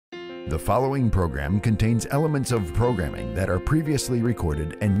The following program contains elements of programming that are previously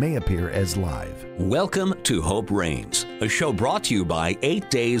recorded and may appear as live. Welcome to Hope Reigns, a show brought to you by 8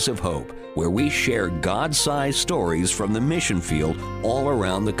 Days of Hope, where we share God-sized stories from the mission field all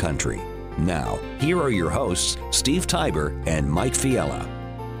around the country. Now, here are your hosts, Steve Tiber and Mike Fiella.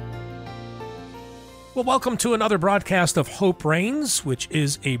 Well, welcome to another broadcast of Hope Reigns, which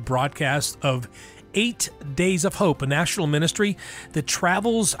is a broadcast of 8 Days of Hope, a national ministry that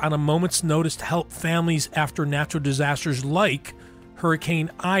travels on a moment's notice to help families after natural disasters like Hurricane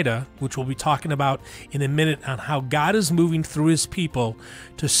Ida, which we'll be talking about in a minute, on how God is moving through his people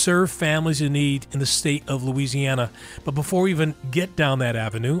to serve families in need in the state of Louisiana. But before we even get down that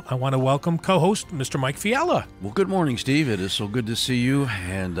avenue, I want to welcome co-host Mr. Mike Fiella. Well, good morning, Steve. It is so good to see you.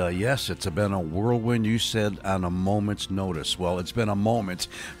 And yes, it's been a whirlwind, you said, on a moment's notice. Well, it's been a moment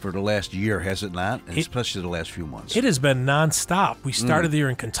for the last year, has it not? And especially the last few months. It has been nonstop. We started there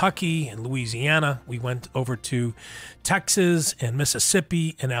in Kentucky and Louisiana. We went over to Texas and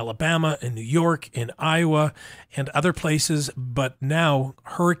Mississippi and Alabama and New York and Iowa and other places. But now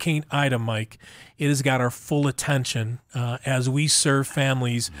Hurricane Ida, Mike, it has got our full attention as we serve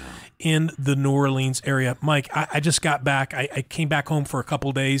families in the New Orleans area. Mike, I just got back. I came back home for a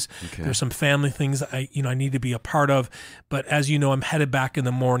couple days. Okay. There's some family things that I need to be a part of. But as you know, I'm headed back in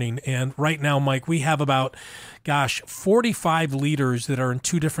the morning. And right now, Mike, we have about 45 leaders that are in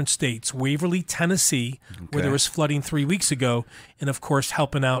two different states, Waverly, Tennessee, where there was flooding 3 weeks ago, and of course,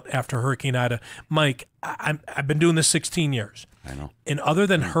 helping out after Hurricane Ida. Mike, I've been doing this 16 years. I know. And other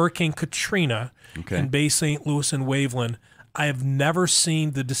than Hurricane Katrina in Bay St. Louis and Waveland, I have never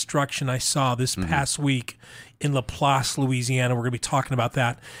seen the destruction I saw this past week in Laplace, Louisiana. We're going to be talking about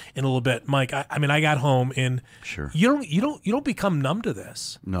that in a little bit. Mike, I mean, I got home and you don't become numb to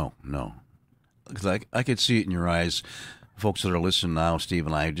this. No. Because I could see it in your eyes. Folks that are listening now, Steve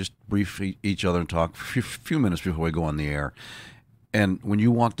and I just brief each other and talk for a few minutes before we go on the air. And when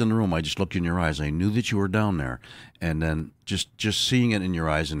you walked in the room, I just looked in your eyes. I knew that you were down there. And then just seeing it in your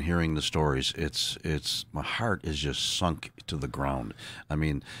eyes and hearing the stories, it's my heart is just sunk to the ground. I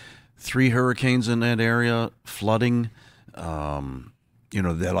mean, 3 hurricanes in that area, flooding,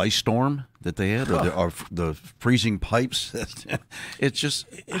 that ice storm that they had, or the freezing pipes.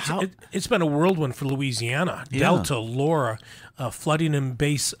 It's been a whirlwind for Louisiana. Yeah. Delta, Laura, flooding in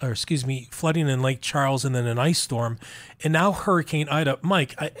Lake Charles, and then an ice storm, and now Hurricane Ida.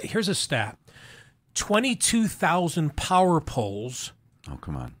 Mike, here's a stat: 22,000 power poles. Oh,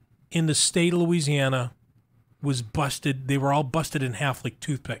 come on! In the state of Louisiana was busted. They were all busted in half like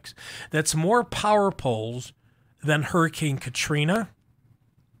toothpicks. That's more power poles than Hurricane Katrina,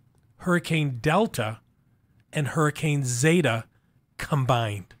 Hurricane Delta, and Hurricane Zeta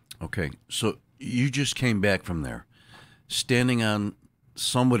combined. Okay, so you just came back from there, standing on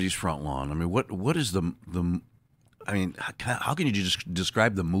somebody's front lawn. I mean, what is the I mean, how can you just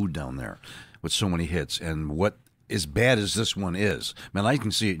describe the mood down there with so many hits, and what as bad as this one is? Man, I can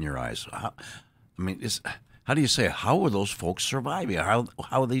see it in your eyes. How do you say it? How are those folks surviving? How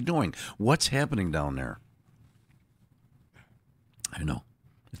are they doing? What's happening down there? I know.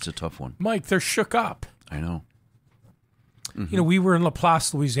 It's a tough one. Mike, they're shook up. I know. Mm-hmm. You know, we were in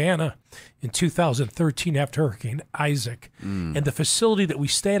Laplace, Louisiana in 2013 after Hurricane Isaac. And the facility that we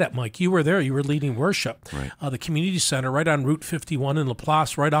stayed at, Mike, you were there. You were leading worship. Right. The community center right on Route 51 in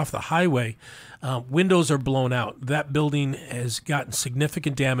Laplace, right off the highway. Windows are blown out. That building has gotten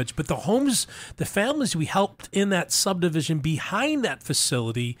significant damage. But the homes, the families we helped in that subdivision behind that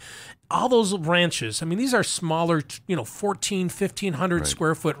facility, all those ranches, I mean, these are smaller, 1,400, 1,500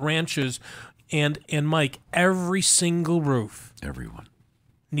 square foot ranches. And Mike, every single roof, everyone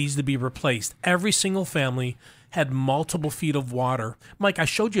needs to be replaced. Every single family had multiple feet of water. Mike, I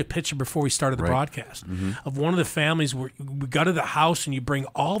showed you a picture before we started the broadcast of one of the families where we go to the house and you bring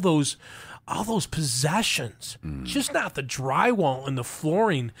all those possessions, just not the drywall and the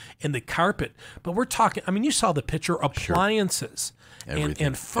flooring and the carpet, but we're talking, I mean, you saw the picture, appliances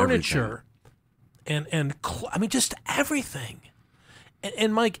and furniture and I mean, just everything.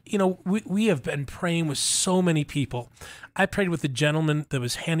 And Mike, we have been praying with so many people. I prayed with the gentleman that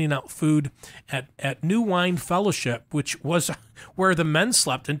was handing out food at New Wine Fellowship, which was where the men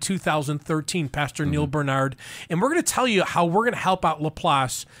slept in 2013, Pastor Neil Bernard. And we're going to tell you how we're going to help out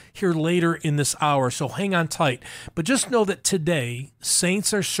Laplace here later in this hour, so hang on tight. But just know that today,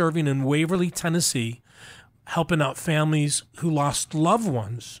 saints are serving in Waverly, Tennessee, helping out families who lost loved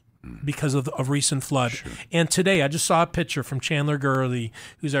ones because of recent flood. Sure. And today I just saw a picture from Chandler Gurley,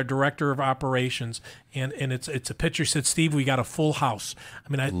 who's our director of operations, and it's a picture. Said, Steve, we got a full house. I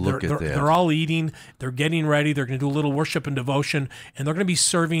mean, they're all eating. They're getting ready. They're going to do a little worship and devotion, and they're going to be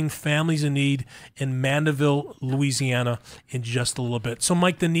serving families in need in Mandeville, Louisiana, in just a little bit. So,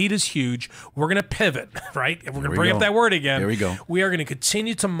 Mike, the need is huge. We're going to pivot, right? And we're going to bring up that word again. There we go. We are going to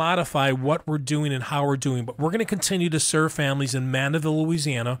continue to modify what we're doing and how we're doing, but we're going to continue to serve families in Mandeville,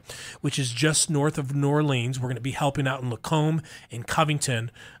 Louisiana, which is just north of New Orleans. We're going to be helping out in Lacombe and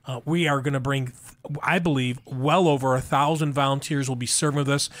Covington. We are going to bring, I believe, well over 1,000 volunteers will be serving with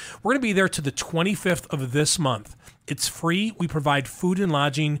us. We're going to be there to the 25th of this month. It's free. We provide food and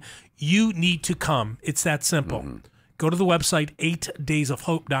lodging. You need to come. It's that simple. Mm-hmm. Go to the website,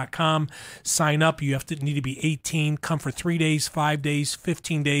 8daysofhope.com. Sign up. You need to be 18. Come for 3 days, 5 days,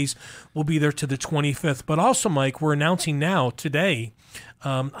 15 days. We'll be there to the 25th. But also, Mike, we're announcing now today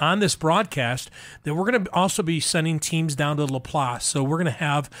on this broadcast that we're going to also be sending teams down to Laplace. So we're going to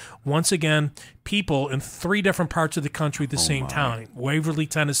have, once again, people in 3 different parts of the country at the same time. Waverly,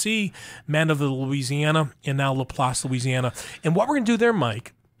 Tennessee, Mandeville, Louisiana, and now Laplace, Louisiana. And what we're going to do there,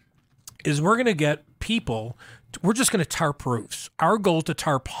 Mike, is we're going to get people. We're just going to tarp roofs. Our goal is to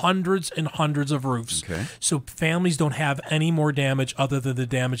tarp hundreds and hundreds of roofs, so families don't have any more damage other than the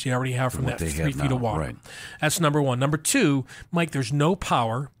damage they already have from that 3 feet of water. Right. That's number one. Number two, Mike, there's no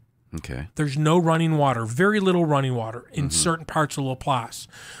power. Okay. There's no running water, very little running water in certain parts of Laplace.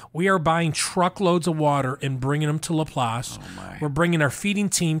 We are buying truckloads of water and bringing them to Laplace. We're bringing our feeding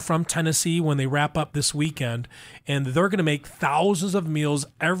team from Tennessee when they wrap up this weekend, and they're going to make thousands of meals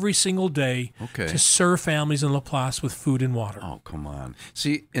every single day to serve families in Laplace with food and water. Oh, come on.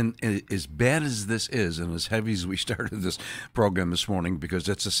 See, and as bad as this is, and as heavy as we started this program this morning, because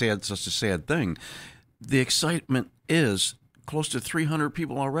that's such a sad thing, the excitement is close to 300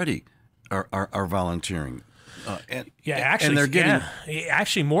 people already are volunteering.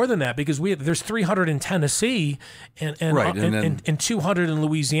 Actually more than that, because there's 300 in Tennessee and 200 in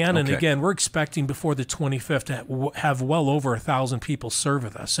Louisiana. And again, we're expecting before the 25th to have well over 1,000 people serve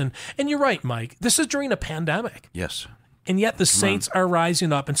with us. And you're right, Mike. This is during a pandemic. Yes. And yet the saints are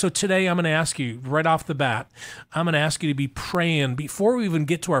rising up. And so today I'm going to ask you, right off the bat, I'm going to ask you to be praying. Before we even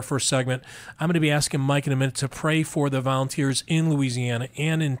get to our first segment, I'm going to be asking Mike in a minute to pray for the volunteers in Louisiana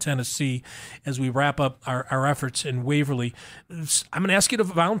and in Tennessee as we wrap up our efforts in Waverly. I'm going to ask you to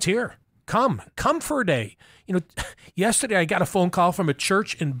volunteer. Come for a day. You know, yesterday I got a phone call from a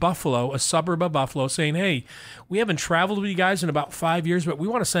church in Buffalo, a suburb of Buffalo, saying, hey, we haven't traveled with you guys in about 5 years, but we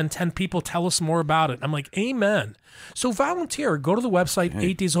want to send 10 people. Tell us more about it. I'm like, amen. So volunteer. Go to the website,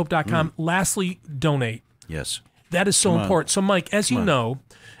 8dayshope.com. Lastly, donate. Yes. That is so important. So, Mike, as you know,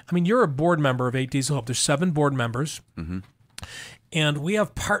 I mean, you're a board member of 8 Days of Hope. There's 7 board members. Mm-hmm. And we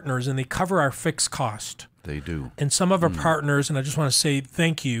have partners, and they cover our fixed cost. They do. And some of our partners, and I just want to say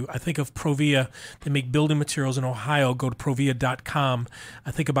thank you. I think of Provia. They make building materials in Ohio. Go to provia.com.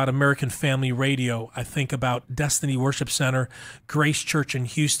 I think about American Family Radio. I think about Destiny Worship Center, Grace Church in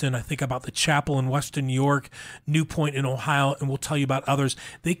Houston. I think about the Chapel in Western New York, New Point in Ohio, and we'll tell you about others.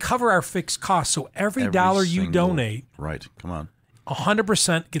 They cover our fixed costs. So every dollar you donate, right? Come on,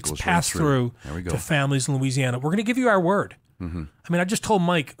 100% gets passed through to families in Louisiana. We're going to give you our word. Mm-hmm. I mean, I just told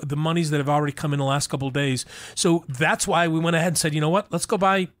Mike the monies that have already come in the last couple of days. So that's why we went ahead and said, you know what? Let's go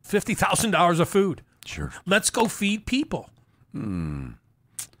buy $50,000 of food. Sure. Let's go feed people. We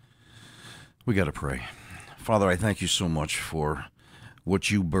got to pray. Father, I thank you so much for what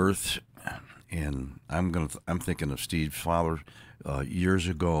you birthed. And I'm thinking of Steve, Father, years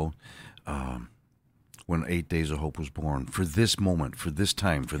ago, when 8 Days of Hope was born, for this moment, for this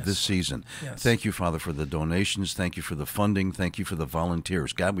time, for this season. Yes. Thank you, Father, for the donations. Thank you for the funding. Thank you for the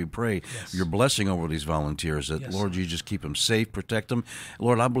volunteers. God, we pray your blessing over these volunteers, that, Lord, you just keep them safe, protect them.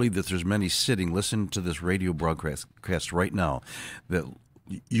 Lord, I believe that there's many sitting, listening to this radio broadcast right now, that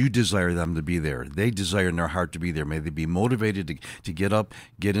you desire them to be there. They desire in their heart to be there. May they be motivated to get up,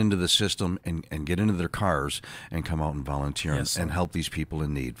 get into the system, and get into their cars and come out and volunteer and help these people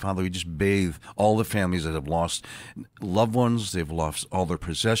in need. Father, we just bathe all the families that have lost loved ones. They've lost all their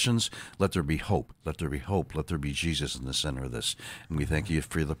possessions. Let there be hope. Let there be hope. Let there be Jesus in the center of this. And we thank you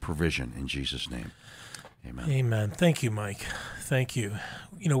for the provision in Jesus' name. Amen. Amen. Thank you, Mike. Thank you.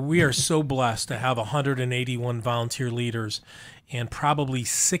 You know, we are so blessed to have 181 volunteer leaders, and probably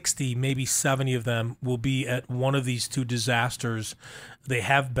 60, maybe 70 of them will be at one of these 2 disasters. They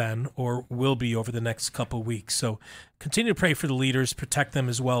have been or will be over the next couple of weeks. So continue to pray for the leaders, protect them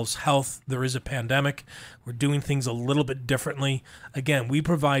as well as health. There is a pandemic. We're doing things a little bit differently. Again, we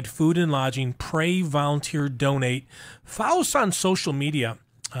provide food and lodging. Pray, volunteer, donate. Follow us on social media.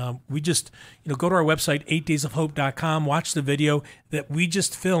 We just, go to our website, 8daysofhope.com, watch the video that we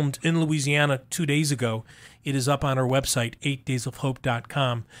just filmed in Louisiana 2 days ago. It is up on our website,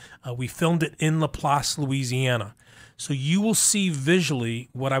 8daysofhope.com. We filmed it in Laplace, Louisiana. So you will see visually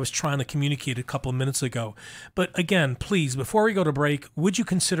what I was trying to communicate a couple of minutes ago. But again, please, before we go to break, would you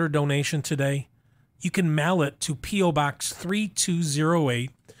consider a donation today? You can mail it to P.O. Box 3208,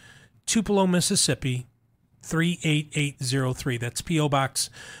 Tupelo, Mississippi, 38803. That's P.O.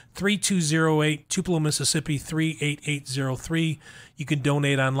 Box 3208, Tupelo, Mississippi, 38803. You can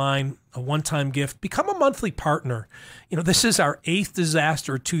donate online, a one-time gift. Become a monthly partner. This is our 8th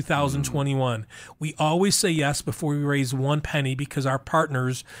disaster of 2021. We always say yes before we raise one penny because our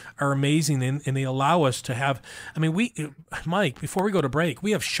partners are amazing and they allow us to have, Mike, before we go to break,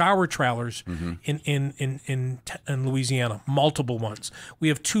 we have shower trailers in Louisiana, multiple ones. We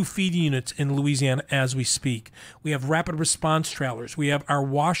have 2 feeding units in Louisiana as we speak. We have rapid response trailers. We have our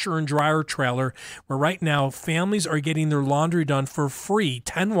washer and dryer trailer where right now families are getting their laundry done for free.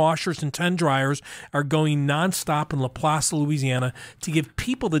 10 washers and 10 dryers are going nonstop in Laplace, Louisiana to give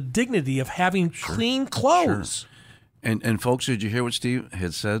people the dignity of having clean clothes. Sure. And folks, did you hear what Steve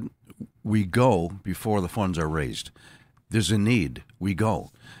had said? We go before the funds are raised. There's a need. We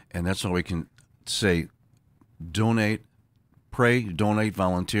go. And that's all we can say. Donate, pray, donate,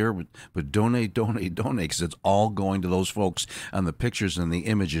 volunteer, but donate, because it's all going to those folks on the pictures and the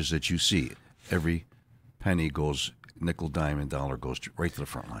images that you see. Every penny goes, nickel, dime, and dollar goes right to the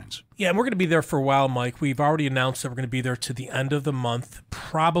front lines. Yeah, and we're going to be there for a while, Mike. We've already announced that we're going to be there to the end of the month.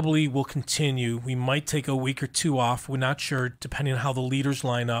 Probably will continue. We might take a week or 2 off. We're not sure, depending on how the leaders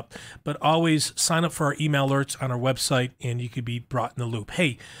line up. But always sign up for our email alerts on our website, and you could be brought in the loop.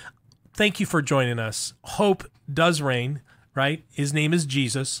 Hey, thank you for joining us. Hope does reign, right? His name is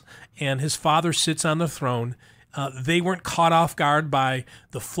Jesus, and his Father sits on the throne. They weren't caught off guard by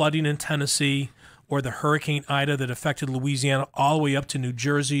the flooding in Tennessee or the Hurricane Ida that affected Louisiana all the way up to New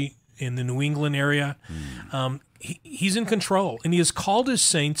Jersey in the New England area. He's in control, and he has called his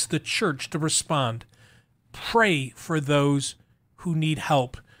saints, the church, to respond. Pray for those who need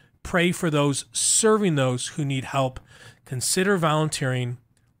help. Pray for those serving those who need help. Consider volunteering.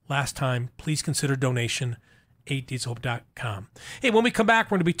 Last time, please consider donation. 8dayshope.com. Hey, when we come back,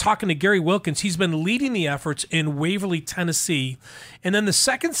 we're going to be talking to Gary Wilkins. He's been leading the efforts in Waverly, Tennessee. And then the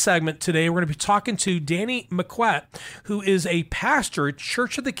second segment today, we're going to be talking to Danny McQuett, who is a pastor at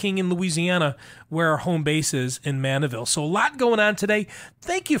Church of the King in Louisiana, where our home base is in Mandeville. So a lot going on today.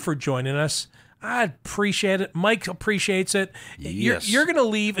 Thank you for joining us. I appreciate it. Mike appreciates it. Yes. You're going to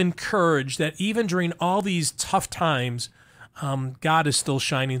leave encouraged that even during all these tough times, God is still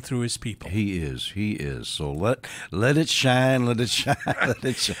shining through his people. He is. So let it shine, let it shine, let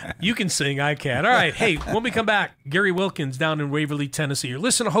it shine. You can sing, I can't. All right. Hey, when we come back, Gary Wilkins down in Waverly, Tennessee. You're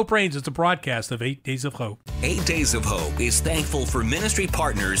listening to Hope Reigns. It's a broadcast of 8 Days of Hope. 8 Days of Hope is thankful for ministry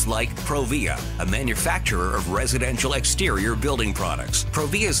partners like Provia, a manufacturer of residential exterior building products.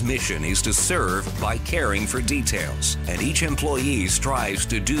 Provia's mission is to serve by caring for details, and each employee strives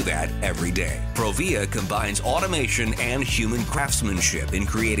to do that every day. Provia combines automation and human craftsmanship in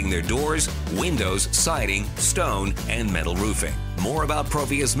creating their doors, windows, siding, stone, and metal roofing. More about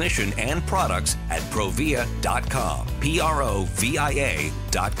Provia's mission and products at provia.com.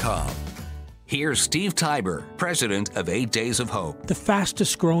 Provia.com. Here's Steve Tiber, president of 8 Days of Hope. The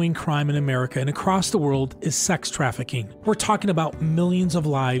fastest growing crime in America and across the world is sex trafficking. We're talking about millions of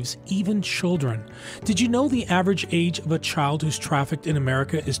lives, even children. Did you know the average age of a child who's trafficked in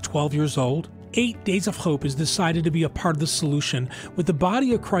America is 12 years old? 8 Days of Hope has decided to be a part of the solution with the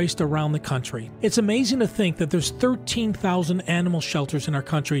body of Christ around the country. It's amazing to think that there's 13,000 animal shelters in our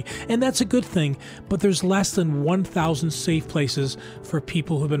country, and that's a good thing, but there's less than 1,000 safe places for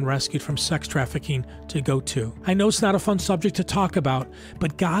people who've been rescued from sex trafficking to go to. I know it's not a fun subject to talk about,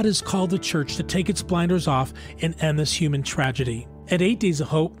 but God has called the church to take its blinders off and end this human tragedy. At 8 Days of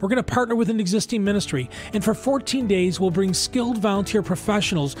Hope, we're going to partner with an existing ministry, and for 14 days, we'll bring skilled volunteer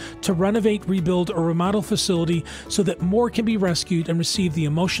professionals to renovate, rebuild, or remodel a facility so that more can be rescued and receive the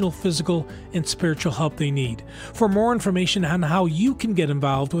emotional, physical, and spiritual help they need. For more information on how you can get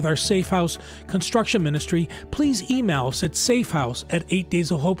involved with our Safe House construction ministry, please email us at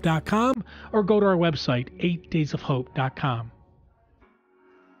safehouse@8daysofhope.com or go to our website, 8daysofhope.com.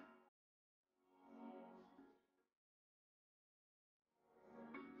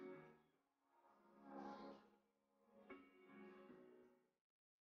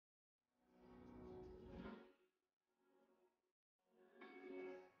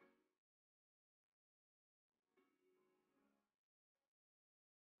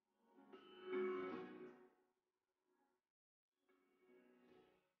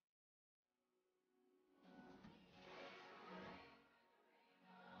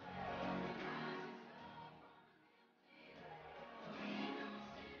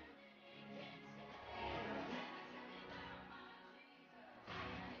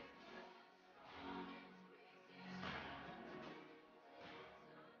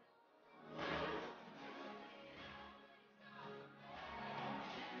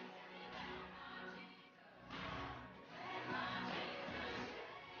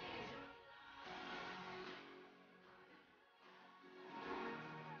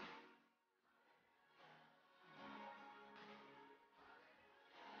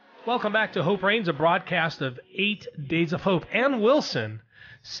 Welcome back to Hope Reigns, a broadcast of 8 Days of Hope. Ann Wilson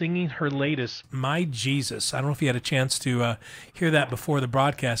singing her latest, My Jesus. I don't know if you had a chance to hear that before the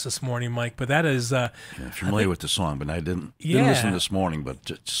broadcast this morning, Mike, but that is... familiar with the song, but I didn't listen this morning, but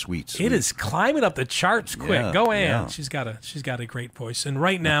just sweet. It is climbing up the charts quick. Yeah, Go Ann. yeah. She's got a great voice. And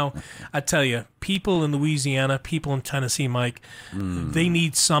right now, I tell you, people in Louisiana, people in Tennessee, Mike, they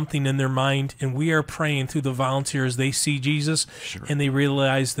need something in their mind, and we are praying through the volunteers. They see Jesus, and they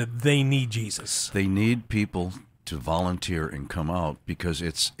realize that they need Jesus. They need people to volunteer and come out, because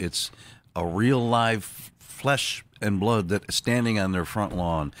it's a real live flesh and blood that is standing on their front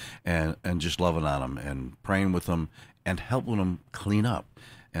lawn and just loving on them and praying with them and helping them clean up.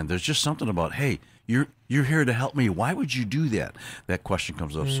 And there's just something about, hey, you're here to help me. Why would you do that? That question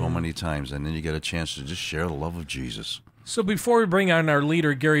comes up so many times, and then you get a chance to just share the love of Jesus. So before we bring on our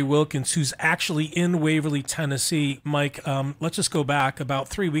leader, Gary Wilkins, who's actually in Waverly, Tennessee, Mike, let's just go back. About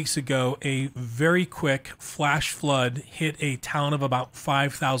 3 weeks ago, a very quick flash flood hit a town of about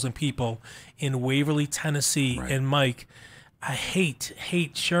 5,000 people in Waverly, Tennessee. Right. And Mike, I hate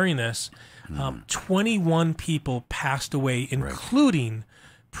sharing this. 21 people passed away, including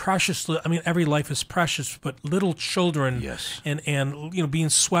precious. I mean, every life is precious, but little children, and being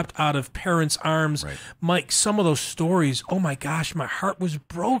swept out of parents' arms. Right. Mike, some of those stories, oh my gosh, my heart was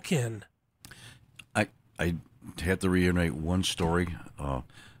broken. I had to reiterate one story.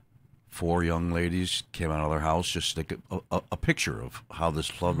 4 young ladies came out of their house, just like a picture of how this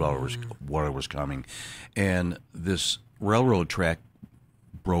flood water was coming, and this railroad track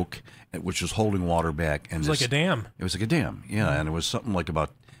broke, which was holding water back. And it was like a dam. It was like a dam, yeah, and it was something like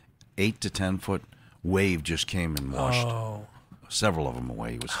about 8 to 10 foot wave just came and washed several of them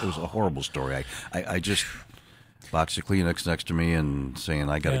away. It was a horrible story. I just box of Kleenex next to me and saying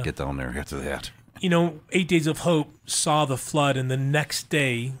I got to get down there after that. 8 Days of Hope saw the flood, and the next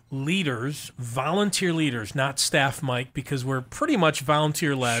day, leaders, volunteer leaders, not staff, Mike, because we're pretty much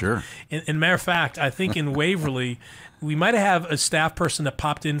volunteer-led. Sure. And matter of fact, I think in Waverly, we might have a staff person that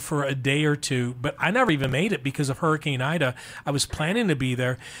popped in for a day or two, but I never even made it because of Hurricane Ida. I was planning to be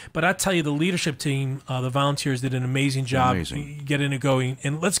there, but I tell you, the leadership team, the volunteers, did an amazing job getting it going.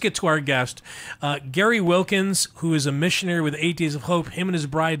 And let's get to our guest, Gary Wilkins, who is a missionary with 8 Days of Hope. Him and his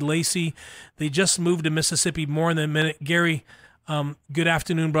bride, Lacey, they just moved to Mississippi. More in a minute. Gary, good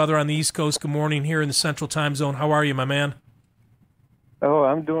afternoon, brother, on the East Coast. Good morning here in the Central Time Zone. How are you, my man? Oh,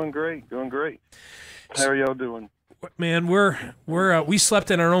 I'm doing great. How are y'all doing? Man, we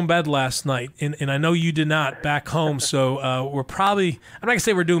slept in our own bed last night, and I know you did not back home. So we're probably, I'm not gonna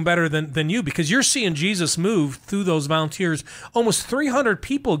say we're doing better than you, because you're seeing Jesus move through those volunteers. Almost 300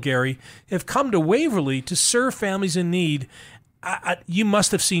 people, Gary, have come to Waverly to serve families in need. You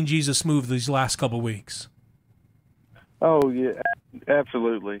must have seen Jesus move these last couple of weeks. Oh yeah,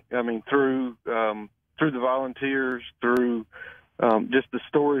 absolutely. I mean, through the volunteers, through just the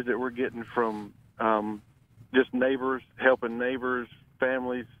stories that we're getting from just neighbors helping neighbors,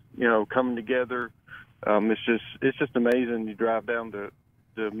 families, coming together. It's just amazing. You drive down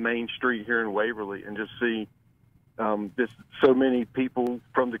the main street here in Waverly and just see just so many people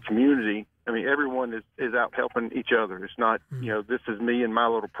from the community. I mean, everyone is out helping each other. It's not, this is me and my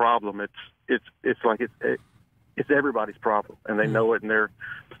little problem. It's like it's everybody's problem, and they know it, and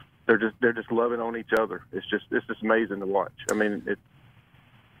they're just loving on each other. It's just amazing to watch. I mean,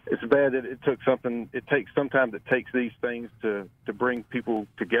 it's bad that it takes sometimes it takes these things to bring people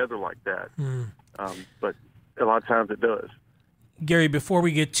together like that. But a lot of times it does. Gary, before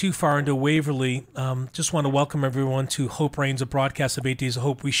we get too far into Waverly, just want to welcome everyone to Hope Reigns, a broadcast of 8 Days of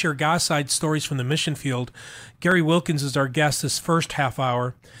Hope. We share God's-side stories from the mission field. Gary Wilkins is our guest this first half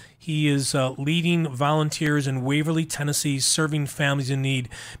hour. He is leading volunteers in Waverly, Tennessee, serving families in need.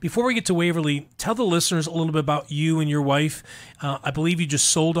 Before we get to Waverly, tell the listeners a little bit about you and your wife. I believe you just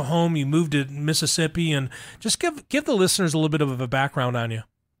sold a home. You moved to Mississippi, and just give the listeners a little bit of a background on you.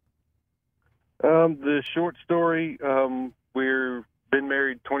 The short story, we've been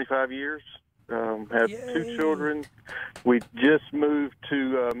married 25 years, have Yay. 2 children. We just moved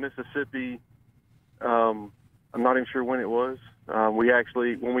to Mississippi. I'm not even sure when it was. When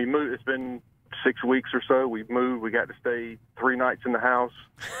we moved, it's been 6 weeks or so. We moved. We got to stay 3 nights in the house,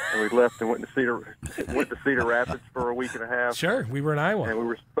 and we left and went to Cedar Rapids for a week and a half. Sure, we were in Iowa, and we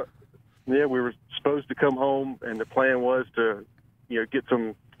were supposed to come home, and the plan was to, get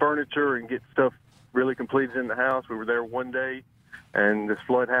some furniture and get stuff really completed in the house. We were there one day, and this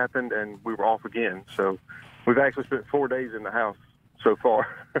flood happened, and we were off again. So we've actually spent 4 days in the house so far.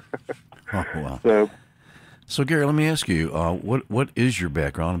 Oh, wow. So, Gary, let me ask you, what is your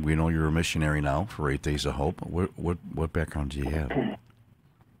background? We know you're a missionary now for 8 Days of Hope. What background do you have?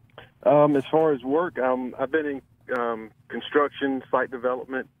 As far as work, I've been in construction, site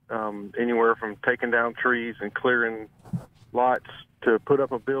development, anywhere from taking down trees and clearing lots to put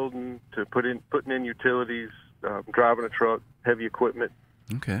up a building to putting in utilities, driving a truck, heavy equipment.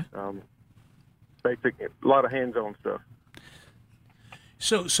 Okay. Basic, a lot of hands-on stuff.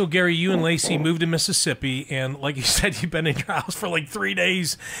 So Gary, you and Lacey moved to Mississippi, and like you said, you've been in your house for like 3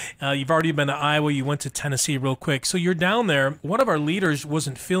 days. You've already been to Iowa. You went to Tennessee real quick. So you're down there. One of our leaders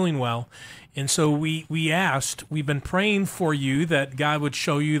wasn't feeling well, and so we've been praying for you that God would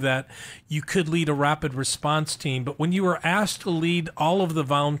show you that you could lead a rapid response team. But when you were asked to lead all of the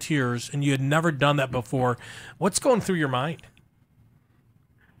volunteers, and you had never done that before, what's going through your mind?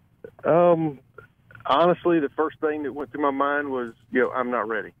 Honestly, the first thing that went through my mind was, I'm not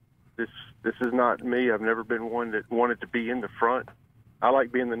ready. This is not me. I've never been one that wanted to be in the front. I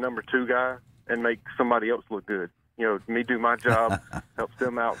like being the number 2 guy and make somebody else look good. Me do my job, helps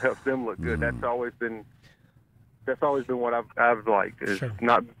them out, helps them look good. That's always been what I've liked, is Sure.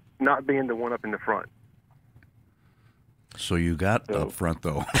 not being the one up in the front. So you got up front,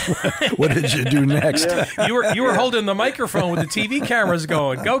 though. What did you do next? Yeah. You were holding the microphone with the TV cameras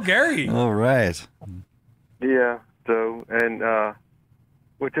going. Go, Gary. All right. Yeah. So, and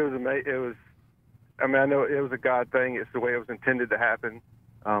which it was amazing. It was. I mean, I know it was a God thing. It's the way it was intended to happen.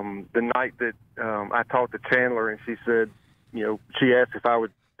 The night that I talked to Chandler, and she said, she asked if I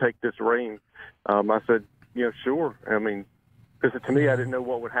would take this reign. I said, sure. I mean, because to me, I didn't know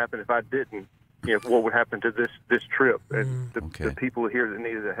what would happen if I didn't. What would happen to this trip and the people here that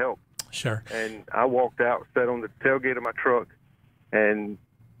needed the help. Sure. And I walked out, sat on the tailgate of my truck, and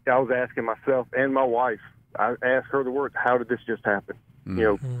I was asking myself and my wife, I asked her the words, how did this just happen?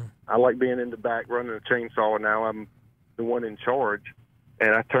 I like being in the back running a chainsaw, and now I'm the one in charge.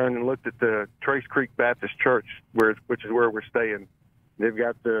 And I turned and looked at the Trace Creek Baptist Church, which is where we're staying. They've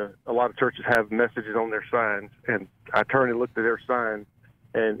got a lot of churches have messages on their signs, and I turned and looked at their sign,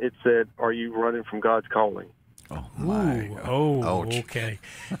 and it said, "Are you running from God's calling?" Oh, my. Ooh, oh, ouch. Okay.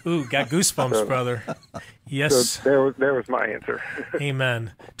 Ooh, got goosebumps, brother. Yes. So there was my answer.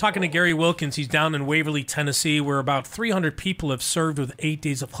 Amen. Talking to Gary Wilkins, he's down in Waverly, Tennessee, where about 300 people have served with 8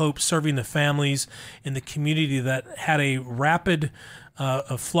 Days of Hope, serving the families in the community that had a rapid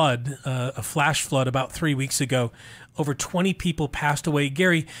a flash flood about 3 weeks ago. Over 20 people passed away.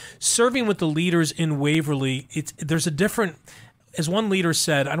 Gary, serving with the leaders in Waverly, there's a different... As one leader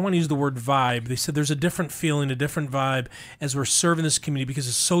said, I don't want to use the word vibe. They said there's a different feeling, a different vibe as we're serving this community because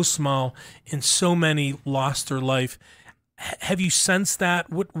it's so small and so many lost their life. Have you sensed that?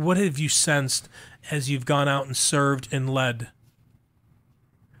 What have you sensed as you've gone out and served and led?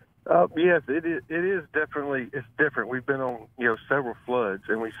 Yes, it is definitely, it's different. We've been on, several floods,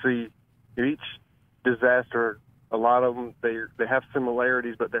 and we see each disaster, a lot of them, they have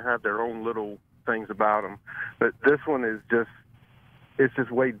similarities, but they have their own little things about them. But this one is it's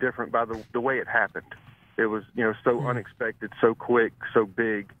just way different by the way it happened. It was, so unexpected, so quick, so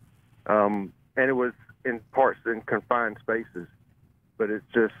big. And it was in parts in confined spaces, but it's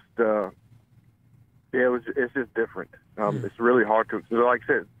just, it's just different. It's really hard to, like I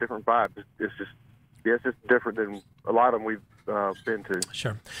said, different vibes. It's just different than a lot of them we've been to.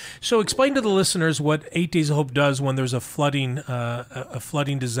 Sure. So explain to the listeners what 8 Days of Hope does when there's a flooding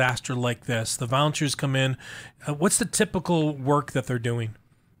disaster like this. The volunteers come in. What's the typical work that they're doing?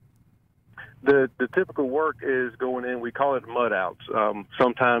 The typical work is going in. We call it mud outs.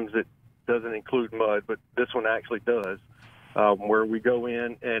 Sometimes it doesn't include mud, but this one actually does, where we go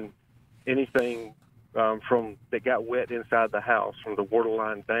in and anything from that got wet inside the house from the water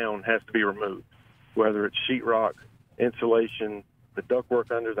line down has to be removed, whether it's sheetrock, insulation, the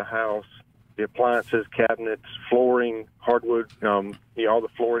ductwork under the house, the appliances, cabinets, flooring, hardwood, all the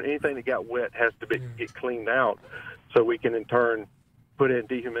flooring, anything that got wet has to get cleaned out so we can in turn put in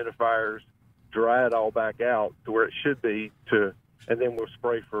dehumidifiers, dry it all back out to where it should be, and then we'll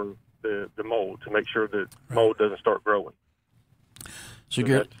spray for the mold to make sure that mold doesn't start growing. So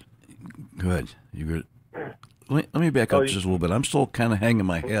good. You good. Let me back up just a little bit. I'm still kind of hanging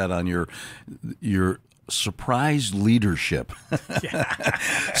my head on your surprise leadership.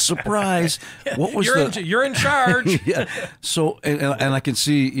 Surprise! What was you're in charge? Yeah. So and I can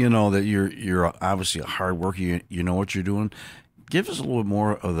see that you're obviously a hard worker. You know what you're doing. Give us a little bit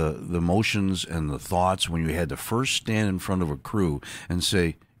more of the emotions and the thoughts when you had to first stand in front of a crew and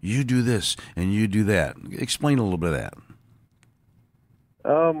say, "You do this and you do that." Explain a little bit of that.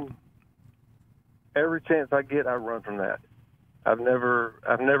 Every chance I get, I run from that. I've never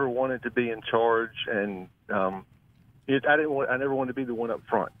wanted to be in charge, and I never wanted to be the one up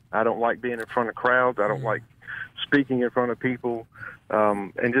front. I don't like being in front of crowds. I don't like speaking in front of people.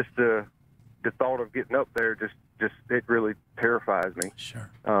 And just the thought of getting up there, just it really terrifies me. Sure.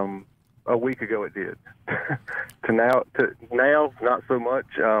 A week ago it did. to now, not so much.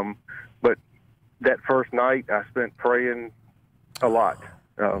 But that first night I spent praying a lot,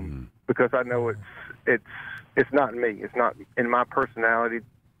 because I know it's not me. It's not in my personality,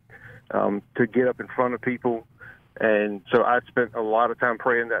 to get up in front of people. And so I spent a lot of time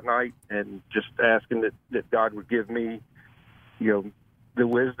praying that night and just asking that God would give me, the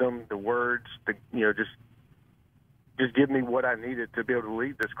wisdom, the words, just give me what I needed to be able to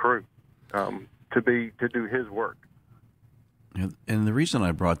lead this crew, to do His work. And the reason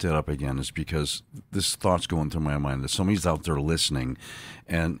I brought that up again is because this thought's going through my mind that somebody's out there listening,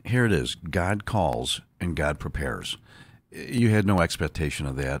 and here it is: God calls and God prepares. You had no expectation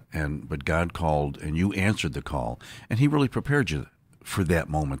of that, but God called and you answered the call, and He really prepared you for that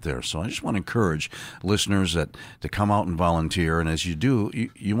moment there. So I just want to encourage listeners to come out and volunteer, and as you do,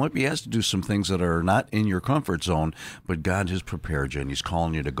 you might be asked to do some things that are not in your comfort zone, but God has prepared you, and He's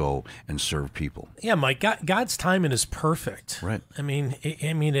calling you to go and serve people. Yeah, Mike, God's timing is perfect. Right. I mean,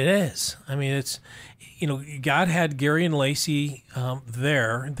 it is. I mean, it's, God had Gary and Lacey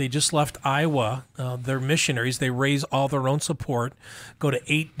there. They just left Iowa. They're missionaries. They raise all their own support. Go to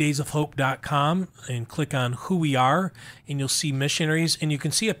 8daysofhope.com and click on Who We Are, and you'll see missionaries, and you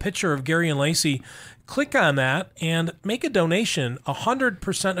can see a picture of Gary and Lacey. Click on that and make a donation.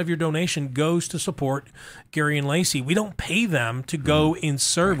 100% of your donation goes to support Gary and Lacey. We don't pay them to go and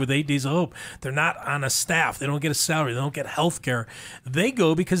serve with 8 Days of Hope. They're not on a staff. They don't get a salary. They don't get health care. They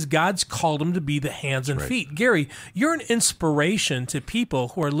go because God's called them to be the hands and feet. Gary, you're an inspiration to people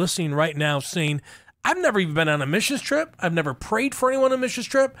who are listening right now saying, I've never even been on a missions trip. I've never prayed for anyone on a missions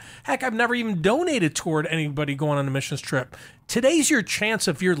trip. Heck, I've never even donated toward anybody going on a missions trip. Today's your chance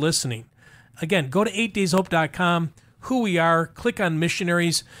if you're listening. Again, go to 8dayshope.com, Who We Are, click on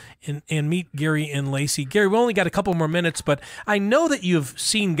missionaries, and meet Gary and Lacey. Gary, we only got a couple more minutes, but I know that you've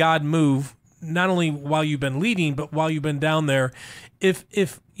seen God move, not only while you've been leading, but while you've been down there. If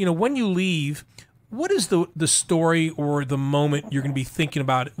when you leave, what is the story or the moment you're going to be thinking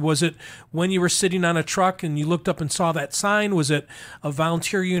about? Was it when you were sitting on a truck and you looked up and saw that sign? Was it a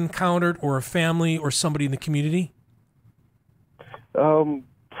volunteer you encountered, or a family, or somebody in the community?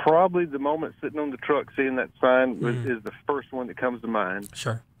 Probably the moment sitting on the truck seeing that sign is the first one that comes to mind.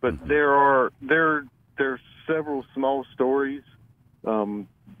 Sure. But there's several small stories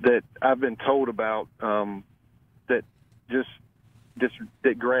that I've been told about that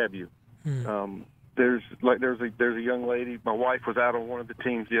that grab you. There's a young lady. My wife was out on one of the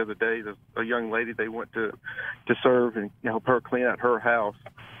teams the other day. There's a young lady they went to serve and help her clean out her house,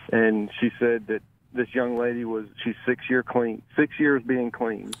 and she said that this young lady she's 6 years being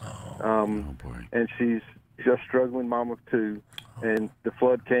clean. Boy. And she's a struggling mom of two, and the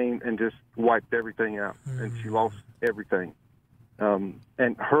flood came and just wiped everything out, and she lost everything.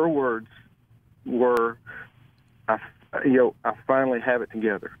 And her words were, I finally have it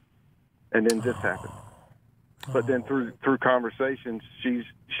together. And then this happened. But then through conversations, she's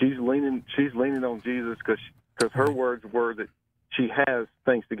leaning on Jesus because her words were that she has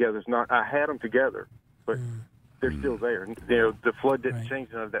things together. It's not I had them together, but they're still there. The flood didn't change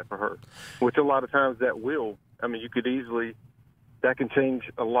none of that for her, which a lot of times that will. I mean, that can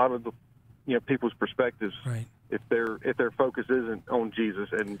change a lot of the people's perspectives. Right. If their focus isn't on Jesus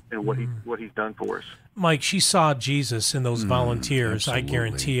and what he's done for us. Mike, she saw Jesus in those volunteers. Absolutely. I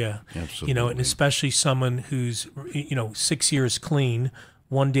guarantee you. Absolutely. And especially someone who's 6 years clean,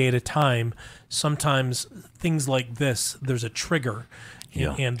 one day at a time. Sometimes things like this, there's a trigger.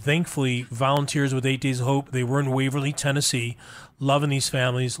 Yeah. And thankfully, volunteers with 8 Days of Hope, they were in Waverly, Tennessee, loving these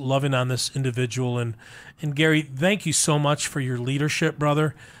families, loving on this individual. And Gary, thank you so much for your leadership,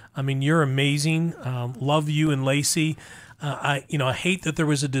 brother. I mean, you're amazing. Love you and Lacey. I hate that there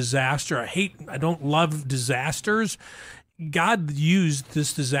was a disaster. I don't love disasters. God used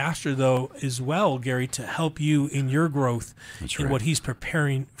this disaster, though, as well, Gary, to help you in your growth. That's in right. what He's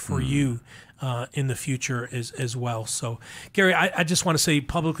preparing for you in the future as well. So, Gary, I just want to say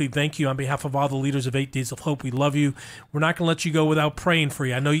publicly thank you on behalf of all the leaders of 8 Days of Hope. We love you. We're not going to let you go without praying for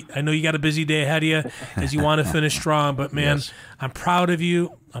you. I know you got a busy day ahead of you as you want to finish strong, but man, Yes. I'm proud of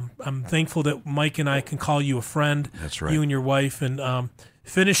you. I'm thankful that Mike and I can call you a friend. That's right. You and your wife, and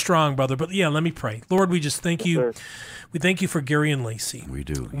finish strong, brother. But yeah, let me pray. Lord, we just thank you. Sir. We thank you for Gary and Lacey. We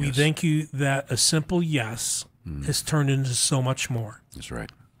do. We Yes. thank you that a simple yes has turned into so much more. That's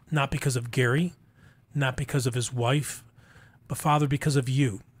right. Not because of Gary, not because of his wife, but Father, because of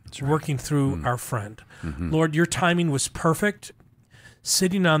you. working through our friend. Lord, your timing was perfect.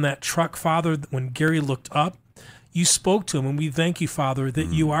 Sitting on that truck, Father, when Gary looked up, you spoke to him, and we thank you, Father, that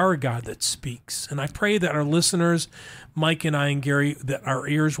you are a God that speaks. And I pray that our listeners, Mike and I and Gary, that our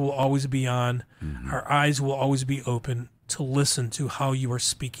ears will always be on, our eyes will always be open to listen to how you are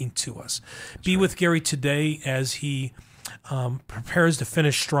speaking to us. Be with Gary today as he prepares to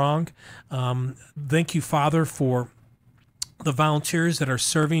finish strong. Thank you, Father, for the volunteers that are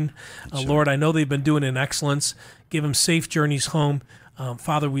serving. Lord, I know they've been doing it in excellence. Give them safe journeys home.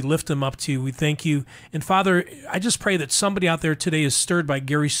 Father, we lift them up to you. We thank you. And Father, I just pray that somebody out there today is stirred by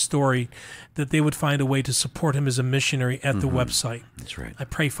Gary's story, that they would find a way to support him as a missionary at the website. That's right. I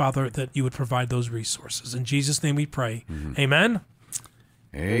pray, Father, that you would provide those resources. In Jesus' name we pray. Amen?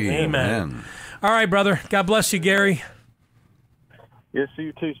 Amen. All right, brother. God bless you, Gary. Yes,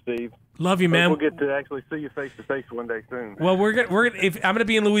 you too, Steve. Love you, man. We'll get to actually see you face to face one day soon. Well, I'm going to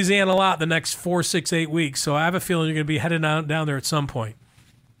be in Louisiana a lot the next 4, 6, 8 weeks, so I have a feeling you're going to be headed down there at some point.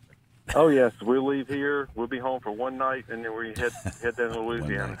 Oh yes, we'll leave here. We'll be home for one night, and then we head down to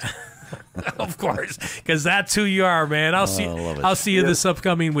Louisiana. Of course, because that's who you are, man. I'll see you this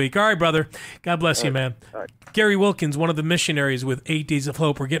upcoming week. All right, brother. God bless you, man. All right. Gary Wilkins, one of the missionaries with 8 Days of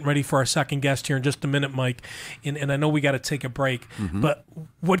Hope. We're getting ready for our second guest here in just a minute, Mike. And I know we got to take a break. But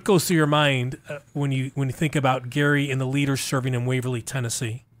what goes through your mind when you think about Gary and the leaders serving in Waverly,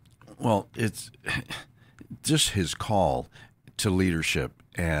 Tennessee? Well, it's just his call to leadership,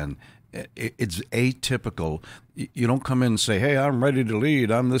 and it's atypical. You don't come in and say, "Hey, I'm ready to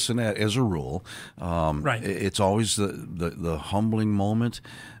lead. I'm this and that." As a rule, Right. It's always the humbling moment.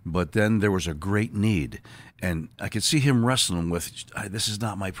 But then there was a great need, and I could see him wrestling with, this is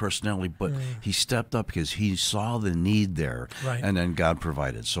not my personality, but he stepped up because he saw the need there, Right. and then God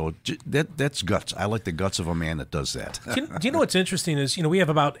provided. So that's guts. I like the guts of a man that does that. Do you know what's interesting is, we have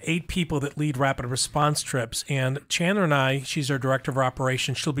about 8 people that lead rapid response trips, and Chandler and I, she's our director of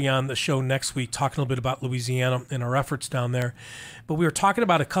operations, she'll be on the show next week talking a little bit about Louisiana and our efforts down there. But we were talking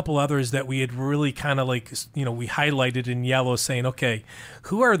about a couple others that we had really kind of we highlighted in yellow, saying, okay,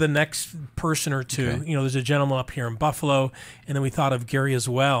 who are the next person or two? Okay. There's a gentleman up here in Buffalo, and then we thought of Gary as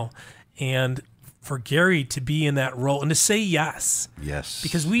well. And for Gary to be in that role and to say yes. Yes.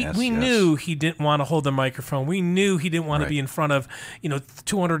 Because we knew he didn't want to hold the microphone. We knew he didn't want to be in front of,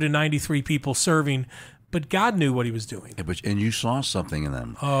 293 people serving. But God knew what he was doing. Yeah, and you saw something in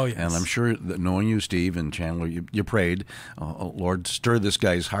them. Oh, yes. And I'm sure that knowing you, Steve and Chandler, you prayed, Lord, stir this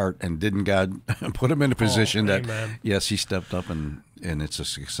guy's heart, and didn't God put him in a position that, amen. Yes, he stepped up, and it's a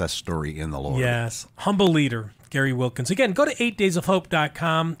success story in the Lord. Yes. Humble leader, Gary Wilkins. Again, go to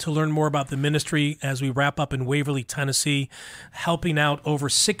 8daysofhope.com to learn more about the ministry as we wrap up in Waverly, Tennessee, helping out over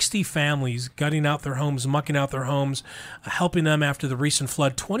 60 families, gutting out their homes, mucking out their homes, helping them after the recent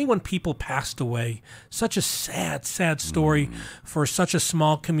flood. 21 people passed away. Such a sad, sad story for such a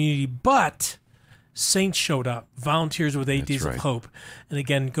small community, but saints showed up, volunteers with 8 Days of Hope. And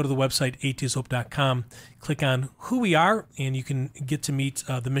again, go to the website, 8dayshope.com, click on who we are, and you can get to meet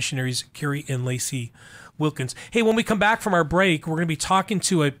the missionaries, Gary and Lacey Wilkins. Hey, when we come back from our break, we're going to be talking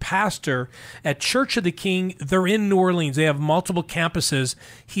to a pastor at Church of the King. They're in New Orleans. They have multiple campuses.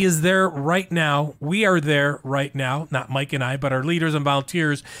 He is there right now. We are there right now, not Mike and I, but our leaders and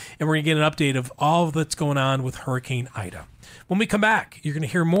volunteers, and we're going to get an update of all that's going on with Hurricane Ida. When we come back, you're going to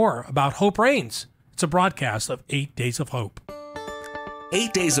hear more about Hope Reigns. It's a broadcast of 8 Days of Hope.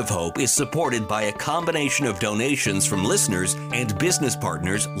 8 Days of Hope is supported by a combination of donations from listeners and business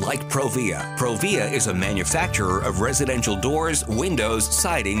partners like Provia. Provia is a manufacturer of residential doors, windows,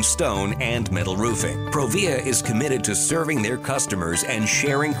 siding, stone, and metal roofing. Provia is committed to serving their customers and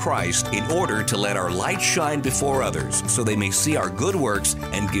sharing Christ in order to let our light shine before others so they may see our good works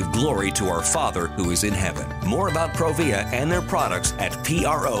and give glory to our Father who is in heaven. More about Provia and their products at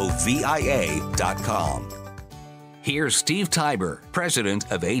provia.com. Here's Steve Tiber,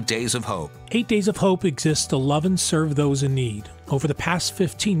 president of 8 Days of Hope. 8 Days of Hope exists to love and serve those in need. Over the past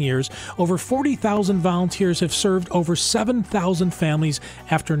 15 years, over 40,000 volunteers have served over 7,000 families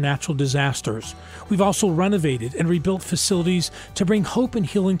after natural disasters. We've also renovated and rebuilt facilities to bring hope and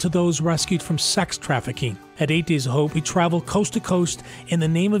healing to those rescued from sex trafficking. At 8 Days of Hope, we travel coast to coast in the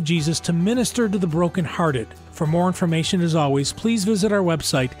name of Jesus to minister to the brokenhearted. For more information, as always, please visit our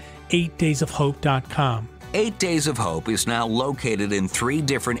website, 8daysofhope.com. 8 Days of Hope is now located in 3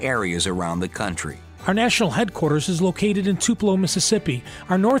 different areas around the country. Our national headquarters is located in Tupelo, Mississippi.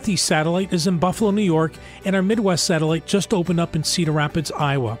 Our Northeast satellite is in Buffalo, New York, and our Midwest satellite just opened up in Cedar Rapids,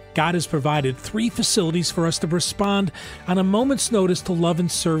 Iowa. God has provided 3 facilities for us to respond on a moment's notice to love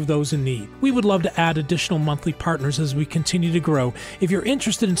and serve those in need. We would love to add additional monthly partners as we continue to grow. If you're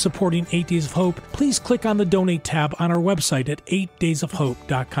interested in supporting 8 Days of Hope, please click on the Donate tab on our website at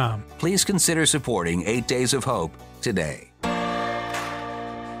 8daysofhope.com. Please consider supporting 8 Days of Hope today.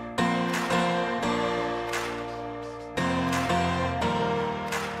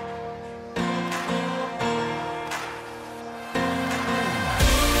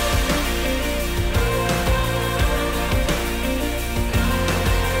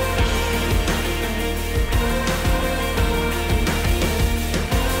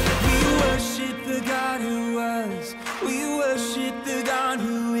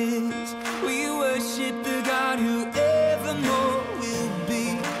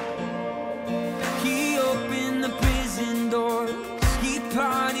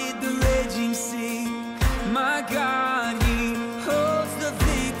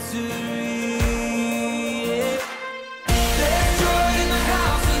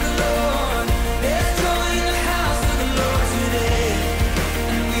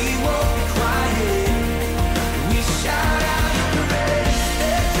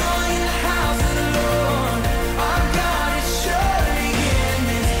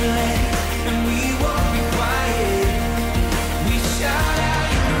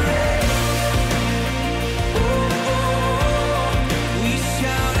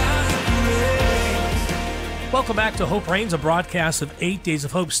 Welcome back to Hope Reigns, a broadcast of 8 Days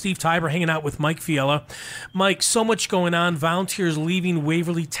of Hope. Steve Tiber hanging out with Mike Fiala. Mike, so much going on. Volunteers leaving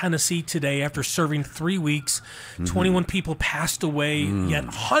Waverly, Tennessee today after serving 3 weeks. 21 people passed away, yet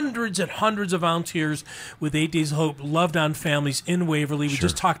hundreds and hundreds of volunteers with 8 Days of Hope loved on families in Waverly. We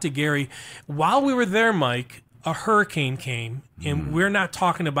just talked to Gary. While we were there, Mike, a hurricane came, and we're not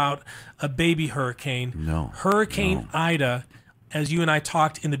talking about a baby hurricane. No. Hurricane Ida, as you and I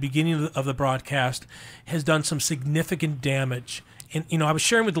talked in the beginning of the broadcast, has done some significant damage. And, I was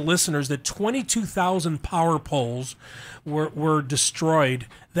sharing with the listeners that 22,000 power poles were destroyed.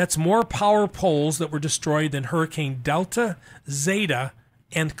 That's more power poles that were destroyed than Hurricane Delta, Zeta,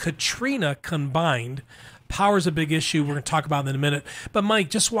 and Katrina combined. Power is a big issue. We're going to talk about it in a minute. But, Mike,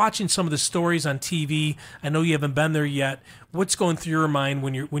 just watching some of the stories on TV, I know you haven't been there yet. What's going through your mind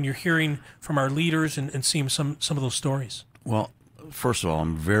when you're hearing from our leaders and seeing some of those stories? Well, first of all,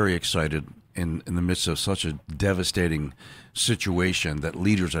 I'm very excited in the midst of such a devastating situation that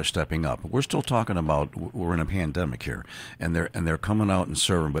leaders are stepping up. We're still talking about we're in a pandemic here, and they're coming out and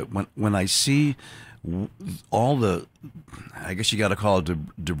serving. But when I see all the, I guess you got to call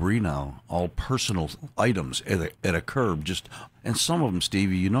it debris now, all personal items at a curb, and some of them,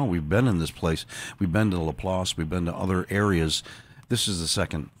 Stevie, we've been in this place. We've been to LaPlace. We've been to other areas. This is the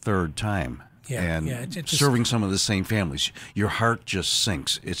second, third time. Serving some of the same families, your heart just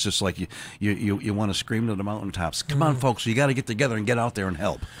sinks. It's just like you want to scream to the mountaintops. Come on, folks, you got to get together and get out there and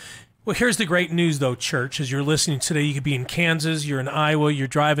help. Well, here's the great news, though, church. As you're listening today, you could be in Kansas, you're in Iowa, you're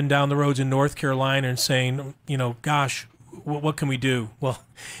driving down the roads in North Carolina and saying, gosh, what can we do? Well,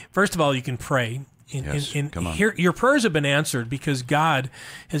 first of all, you can pray. Come on. Here, your prayers have been answered because God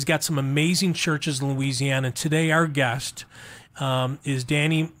has got some amazing churches in Louisiana. And today our guest is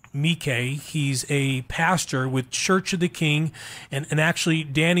Danny Mike. He's a pastor with Church of the King. And actually,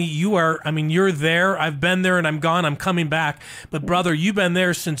 Danny, you're there. I've been there and I'm gone. I'm coming back. But brother, you've been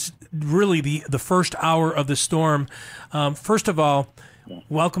there since really the first hour of the storm. First of all,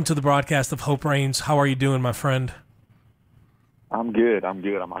 welcome to the broadcast of Hope Reigns. How are you doing, my friend? I'm good.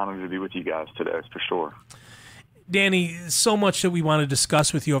 I'm honored to be with you guys today, for sure. Danny, so much that we want to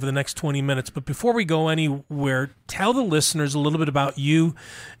discuss with you over the next 20 minutes. But before we go anywhere, tell the listeners a little bit about you,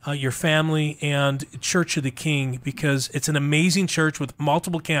 your family, and Church of the King, because it's an amazing church with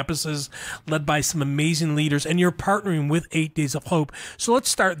multiple campuses led by some amazing leaders, and you're partnering with 8 Days of Hope. So let's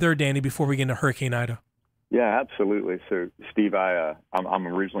start there, Danny, before we get into Hurricane Ida. Yeah, absolutely. So, Steve, I'm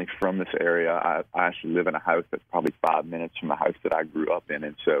originally from this area. I actually live in a house that's probably 5 minutes from the house that I grew up in,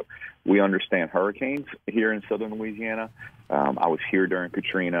 and so we understand hurricanes here in southern Louisiana. I was here during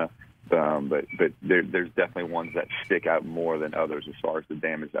Katrina, but there's definitely ones that stick out more than others as far as the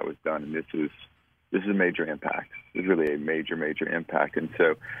damage that was done, and this is a major impact. It's really a major impact, and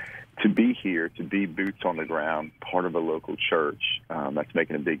so to be here, to be boots on the ground, part of a local church, that's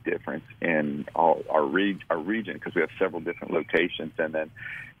making a big difference in our region, because we have several different locations, and then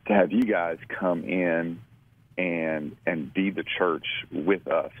to have you guys come in and be the church with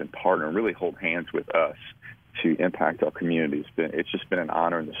us and partner and really hold hands with us to impact our community. It's just been an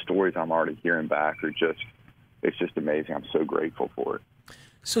honor, and the stories I'm already hearing back it's just amazing. I'm so grateful for it.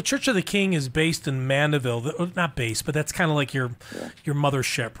 So Church of the King is based in Mandeville. Not based, but that's kind of like your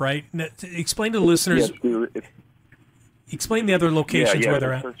mothership, right? Explain to the listeners. Yes, explain the other locations where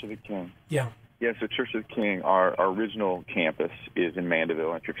they're at. Church of the King. Yeah. Yeah, so Church of the King, our original campus is in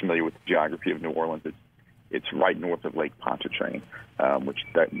Mandeville. If you're familiar with the geography of New Orleans, it's right north of Lake Pontchartrain, which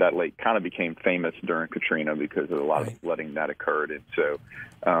that lake kind of became famous during Katrina because of a lot of flooding that occurred. And so,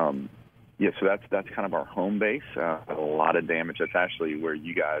 so that's kind of our home base. A lot of damage. That's actually where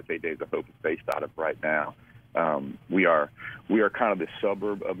you guys, 8 Days of Hope, is based out of right now. We are kind of the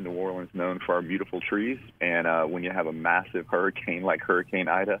suburb of New Orleans known for our beautiful trees. And when you have a massive hurricane like Hurricane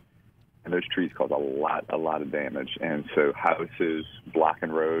Ida, and those trees cause a lot of damage. And so houses, blocking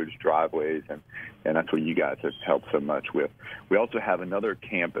roads, driveways, and that's what you guys have helped so much with. We also have another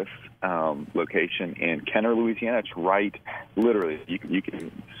campus location in Kenner, Louisiana. It's right, literally, you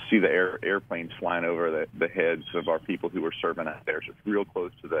can see the airplanes flying over the heads of our people who are serving out there. So it's real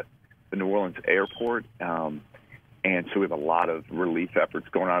close to the New Orleans airport. And so we have a lot of relief efforts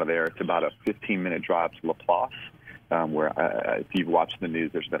going on there. It's about a 15-minute drive to LaPlace. Where if you've watched the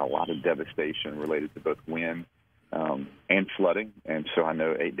news, there's been a lot of devastation related to both wind and flooding. And so I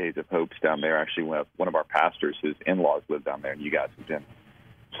know 8 Days of Hope's down there. Actually, one of our pastors, his in-laws live down there, and you guys have been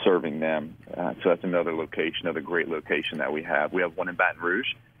serving them. So that's another great location that we have. We have one in Baton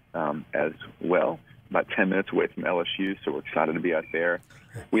Rouge as well, about 10 minutes away from LSU, so we're excited to be out there.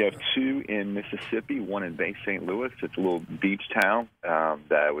 We have two in Mississippi, one in Bay St. Louis. It's a little beach town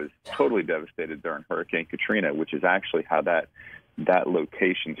that was totally devastated during Hurricane Katrina, which is actually how that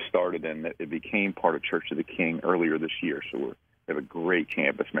location started, and it became part of Church of the King earlier this year. So we have a great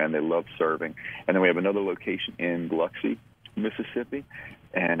campus, man. They love serving. And then we have another location in Biloxi, Mississippi.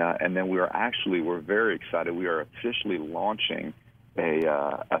 And then we're very excited. We are officially launching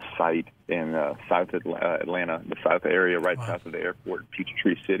a site in South Atlanta, the South area, right south of the airport,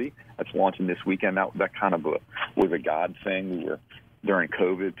 Peachtree City. That's launching this weekend. That kind of was a God thing. During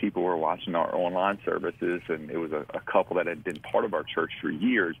COVID, people were watching our online services, and it was a couple that had been part of our church for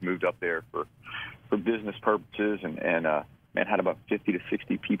years, moved up there for business purposes, and had about 50 to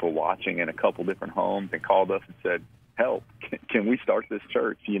 60 people watching in a couple different homes, and called us and said, help, can we start this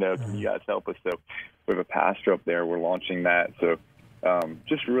church? Can you guys help us? So we have a pastor up there. We're launching that. So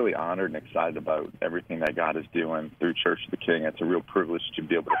just really honored and excited about everything that God is doing through Church of the King. It's a real privilege to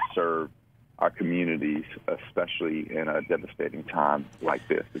be able to serve our communities, especially in a devastating time like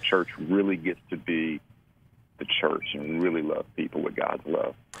this. The church really gets to be the church and really love people with God's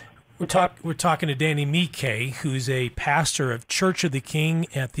love. We're talking to Danny Mike, who's a pastor of Church of the King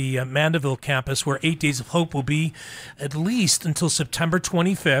at the Mandeville campus, where 8 Days of Hope will be at least until September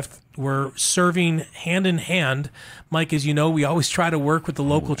 25th. We're serving hand in hand. Mike, as you know, we always try to work with the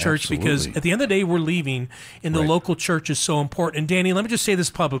local church because at the end of the day, we're leaving, and the local church is so important. And Danny, let me just say this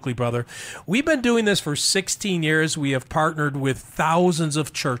publicly, brother. We've been doing this for 16 years. We have partnered with thousands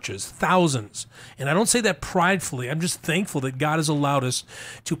of churches, thousands. And I don't say that pridefully. I'm just thankful that God has allowed us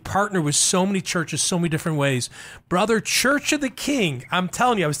to partner with so many churches, so many different ways. Brother, Church of the King, I'm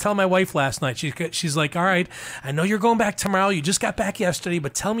telling you, I was telling my wife last night, she's like, all right, I know you're going back tomorrow. You just got back yesterday,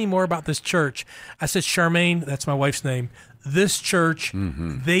 but tell me more about this church. I said, Charmaine, that's my wife's name. This church,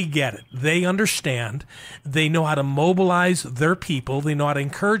 they get it. They understand. They know how to mobilize their people. They know how to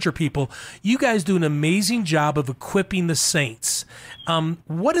encourage their people. You guys do an amazing job of equipping the saints.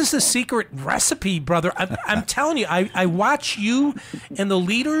 What is the secret recipe, brother? I'm telling you, I watch you and the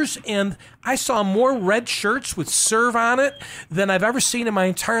leaders, and I saw more red shirts with serve on it than I've ever seen in my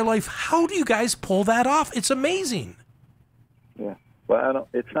entire life. How do you guys pull that off? It's amazing. Yeah. Well,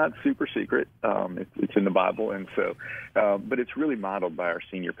 it's not super secret. It's in the Bible, and so, but it's really modeled by our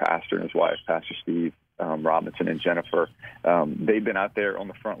senior pastor and his wife, Pastor Steve Robinson and Jennifer. They've been out there on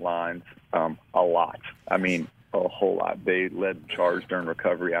the front lines a lot. I mean, a whole lot. They led the charge during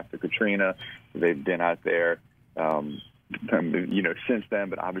recovery after Katrina. They've been out there, since then,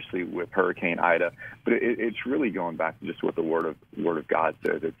 but obviously with Hurricane Ida. But it's really going back to just what the Word of God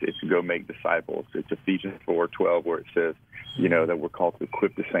says. It's go make disciples. It's Ephesians 4:12, where it says, that we're called to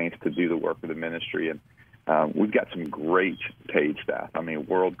equip the saints to do the work of the ministry. And we've got some great paid staff. I mean,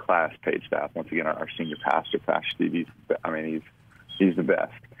 world-class paid staff. Once again, our senior pastor, Pastor Steve, he's the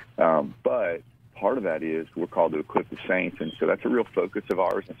best. But part of that is we're called to equip the saints, and so that's a real focus of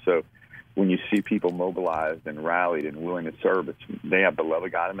ours. And so when you see people mobilized and rallied and willing to serve, they have the love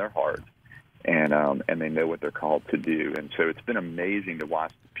of God in their hearts, and they know what they're called to do. And so it's been amazing to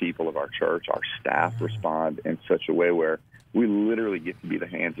watch the people of our church, our staff, respond in such a way where we literally get to be the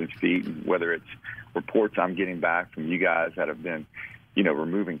hands and feet. And whether it's reports I'm getting back from you guys that have been,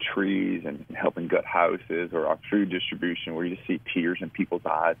 removing trees and helping gut houses, or our food distribution where you just see tears in people's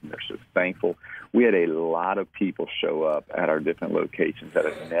eyes and they're so thankful. We had a lot of people show up at our different locations that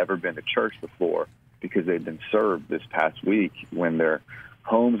have never been to church before because they've been served this past week when their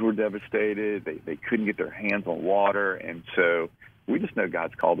homes were devastated. They couldn't get their hands on water. And so we just know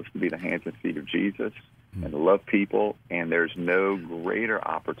God's called us to be the hands and feet of Jesus and to love people. And there's no greater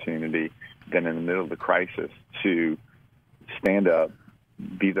opportunity than in the middle of the crisis to stand up,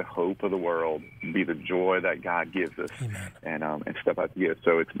 be the hope of the world, be the joy that God gives us, and step out to give.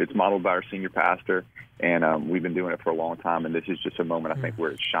 So it's modeled by our senior pastor, and we've been doing it for a long time, and this is just a moment, I think, where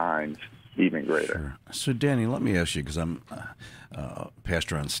it shines even greater. Sure. So, Danny, let me ask you, because I'm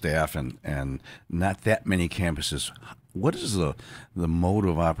pastor on staff and not that many campuses. What is the mode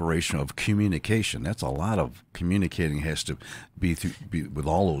of operation of communication? That's a lot of communicating has to be with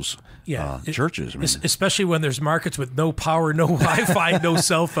all those churches. I mean, especially when there's markets with no power, no Wi-Fi, no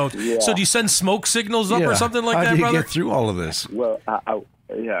cell phones. Yeah. So do you send smoke signals up or something like that, brother? How do you get through all of this? Well,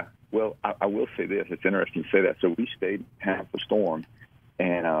 I will say this. It's interesting to say that. So we stayed half the storm,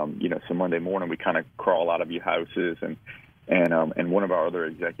 and so Monday morning we kind of crawl out of your houses, and one of our other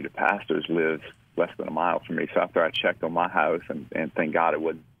executive pastors lives less than a mile from me. So after I checked on my house, and thank God it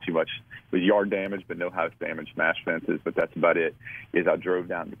wasn't too much, it was yard damage, but no house damage, smashed fences, but that's about it, is I drove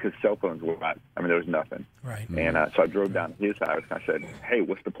down, because cell phones were out. I mean, there was nothing. Right. And so I drove down to his house, and I said, hey,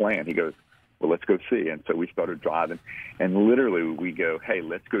 what's the plan? He goes, well, let's go see. And so we started driving, and literally we go, hey,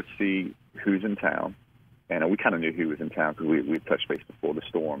 let's go see who's in town. And we kind of knew who was in town because we touched base before the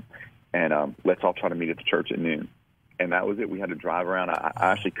storm. And let's all try to meet at the church at noon. And that was it. We had to drive around. I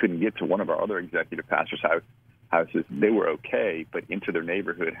actually couldn't get to one of our other executive pastors' houses. They were okay, but into their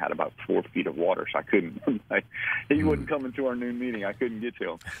neighborhood had about 4 feet of water, so I couldn't. He wouldn't come into our noon meeting. I couldn't get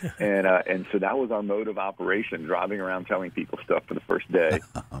to him. And so that was our mode of operation, driving around telling people stuff for the first day.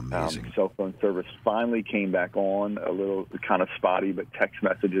 Amazing. Cell phone service finally came back on, a little kind of spotty, but text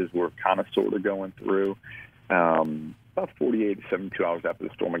messages were kind of sort of going through. About 48 to 72 hours after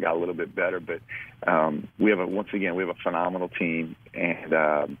the storm, it got a little bit better. But we have a phenomenal team, and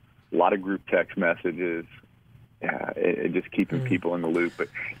a lot of group text messages, just keeping people in the loop. But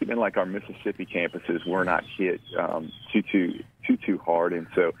even like our Mississippi campuses were not hit too hard, and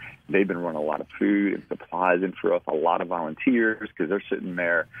so they've been running a lot of food and supplies in for us, a lot of volunteers, because they're sitting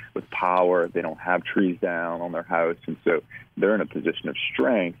there with power. They don't have trees down on their house, and so they're in a position of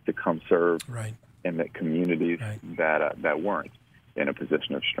strength to come serve. Right. In the communities that weren't in a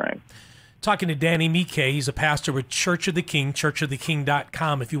position of strength. Talking to Danny Mike, he's a pastor with Church of the King,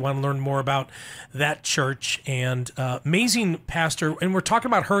 churchoftheking.com, if you want to learn more about that church. And amazing pastor. And we're talking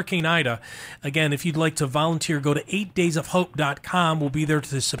about Hurricane Ida. Again, if you'd like to volunteer, go to 8daysofhope.com. We'll be there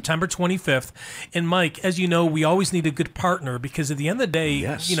to September 25th. And Mike, as you know, we always need a good partner, because at the end of the day,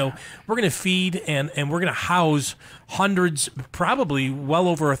 we're going to feed and we're going to house hundreds, probably well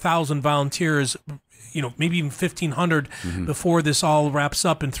over 1,000 volunteers, maybe even 1,500 before this all wraps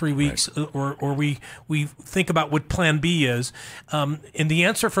up in 3 weeks, or we think about what Plan B is. And the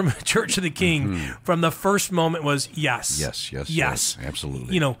answer from Church of the King from the first moment was yes. Yes,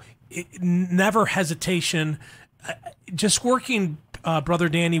 absolutely. Never hesitation. Just working, Brother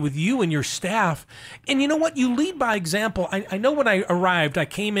Danny, with you and your staff. And you know what? You lead by example. I know when I arrived, I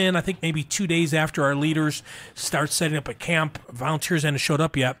came in, I think maybe 2 days after our leaders start setting up a camp. Volunteers hadn't showed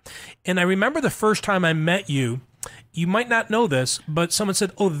up yet. And I remember the first time I met you, you might not know this, but someone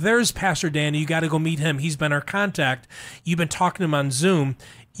said, oh, there's Pastor Danny. You got to go meet him. He's been our contact. You've been talking to him on Zoom.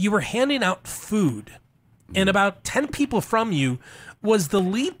 You were handing out food. And about 10 people from you was the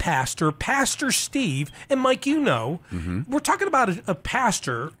lead pastor, Pastor Steve. And Mike, we're talking about a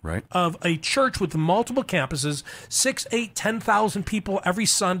pastor of a church with multiple campuses, 6, 8, 10,000 people every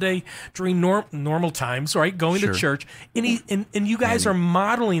Sunday during normal times, right? Going to church. And you guys are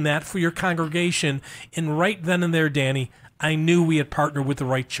modeling that for your congregation. And right then and there, Danny, I knew we had partnered with the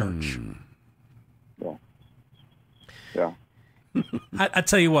right church. Yeah. I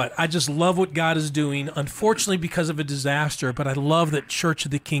tell you what, I just love what God is doing, unfortunately because of a disaster, but I love that Church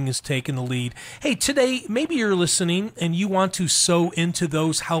of the King has taken the lead. Hey, today, maybe you're listening and you want to sow into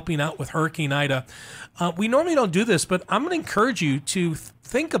those helping out with Hurricane Ida. We normally don't do this, but I'm going to encourage you to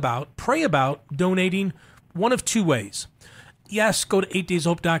pray about donating one of two ways. Yes, go to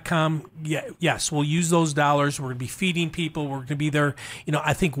 8dayshope.com. Yes, we'll use those dollars. We're going to be feeding people. We're going to be there,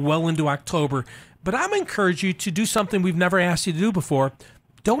 I think well into October. But I'm going to encourage you to do something we've never asked you to do before.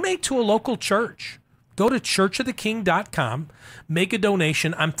 donate to a local church. Go to churchoftheking.com, make a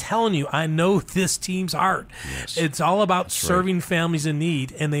donation. I'm telling you, I know this team's heart. Yes. It's all about serving families in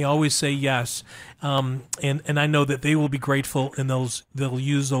need, and they always say yes. And I know that they will be grateful, and they'll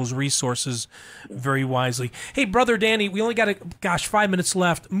use those resources very wisely. Hey, Brother Danny, we only got 5 minutes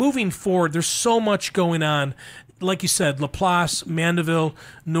left. Moving forward, there's so much going on. Like you said, LaPlace, Mandeville,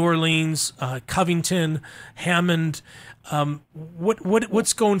 New Orleans, Covington, Hammond.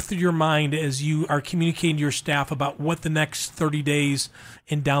 What's going through your mind as you are communicating to your staff about what the next 30 days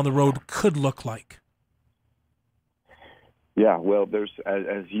and down the road could look like? Yeah, well, there's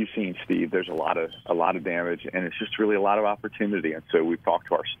as you've seen, Steve, there's a lot of damage, and it's just really a lot of opportunity. And so we've talked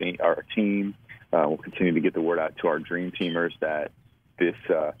to our team. We'll continue to get the word out to our dream teamers that this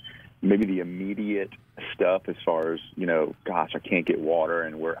maybe the immediate stuff as far as, gosh, I can't get water,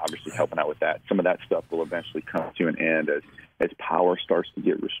 and we're obviously helping out with that. Some of that stuff will eventually come to an end as power starts to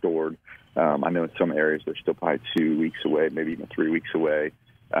get restored. I know in some areas they're still probably 2 weeks away, maybe even 3 weeks away.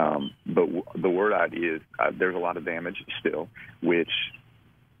 But the word out is there's a lot of damage still, which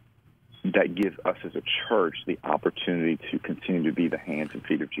that gives us as a church the opportunity to continue to be the hands and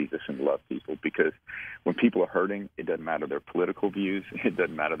feet of Jesus and love people. Because when people are hurting, it doesn't matter their political views, it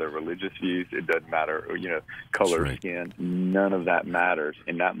doesn't matter their religious views, it doesn't matter color of skin. None of that matters.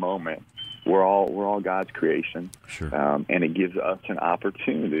 In that moment, we're all God's creation, and it gives us an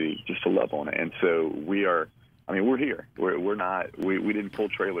opportunity just to love on it. And so we're here. We didn't pull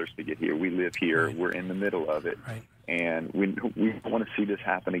trailers to get here. We live here. Right. We're in the middle of it. Right. And we don't want to see this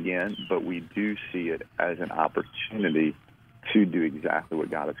happen again, but we do see it as an opportunity to do exactly what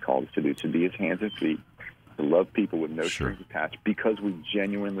God has called us to do, to be his hands and feet, to love people with no strings attached, because we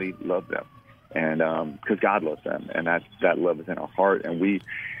genuinely love them, and because God loves them, and that love is in our heart. And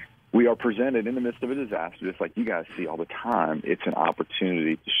we are presented in the midst of a disaster, just like you guys see all the time. It's an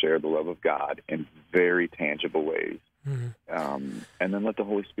opportunity to share the love of God in very tangible ways. Mm-hmm. And then let the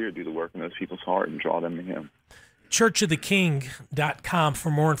Holy Spirit do the work in those people's heart and draw them to him. churchoftheking.com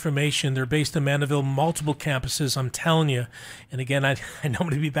for more information. They're based in Mandeville, multiple campuses, I'm telling you. And again, I know I'm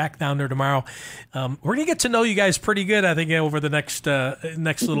going to be back down there tomorrow. We're going to get to know you guys pretty good, I think, over the next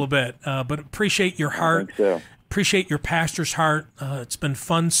little bit. But appreciate your heart. I think so. Appreciate your pastor's heart. It's been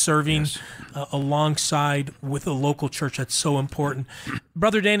fun serving alongside with a local church. That's so important.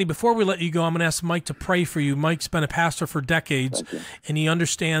 Brother Danny, before we let you go, I'm going to ask Mike to pray for you. Mike's been a pastor for decades, and he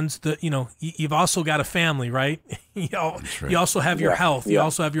understands that, you've also got a family, right? You also have your health. You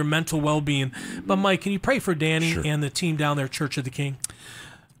also have your mental well-being. But Mike, can you pray for Danny and the team down there, Church of the King?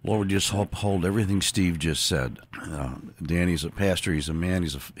 Lord, just hold everything Steve just said. Danny's a pastor. He's a man.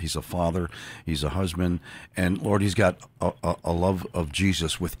 He's a father. He's a husband. And Lord, he's got a love of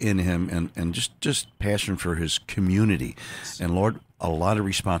Jesus within him, and just passion for his community. And Lord, a lot of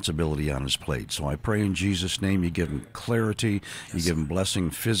responsibility on his plate. So I pray in Jesus' name you give him clarity, you give him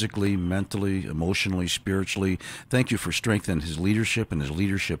blessing physically, mentally, emotionally, spiritually. Thank you for strengthening his leadership and his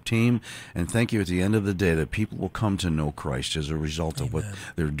leadership team. And thank you at the end of the day that people will come to know Christ as a result of what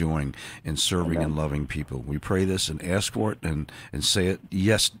they're doing in serving and loving people. We pray this and ask for it and say it.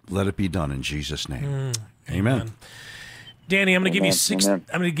 Yes, let it be done in Jesus' name. Amen. Danny, I'm going to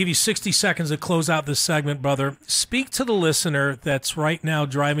give you 60 seconds to close out this segment, brother. Speak to the listener that's right now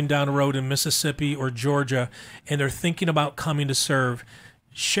driving down a road in Mississippi or Georgia, and they're thinking about coming to serve.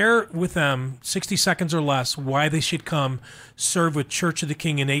 Share with them, 60 seconds or less, why they should come serve with Church of the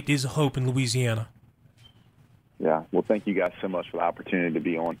King in 8 Days of Hope in Louisiana. Yeah, well, thank you guys so much for the opportunity to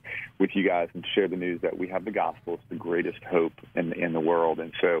be on with you guys and share the news that we have the gospel. It's the greatest hope in the world.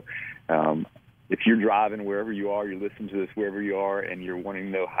 And so if you're driving wherever you are, you're listening to this wherever you are, and you're wanting to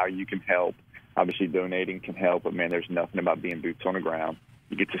know how you can help, obviously donating can help, but, man, there's nothing about being boots on the ground.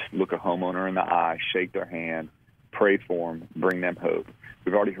 You get to look a homeowner in the eye, shake their hand, pray for them, bring them hope.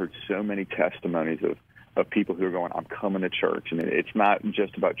 We've already heard so many testimonies of people who are going, I'm coming to church. And it's not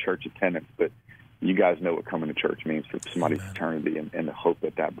just about church attendance, but you guys know what coming to church means for somebody's eternity and the hope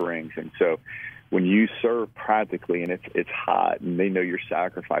that brings. And so when you serve practically, and it's hot, and they know you're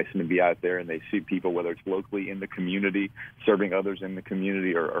sacrificing to be out there, and they see people, whether it's locally in the community, serving others in the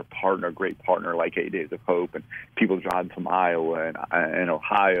community, or a great partner like 8 Days of Hope, and people driving from Iowa and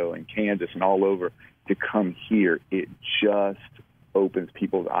Ohio and Kansas and all over to come here, it just opens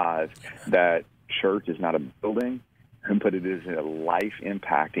people's eyes that church is not a building, but it is a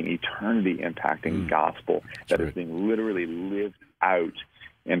life-impacting, eternity-impacting gospel that is being literally lived out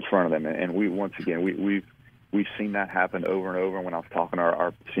in front of them. And we've seen that happen over and over. When I was talking to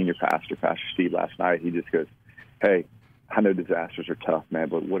our senior pastor, Pastor Steve, last night, he just goes, hey, I know disasters are tough, man,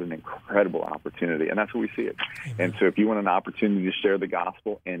 but what an incredible opportunity. And that's what we see it. Amen. And so if you want an opportunity to share the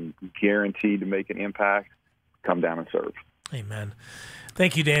gospel and guaranteed to make an impact, come down and serve. Amen.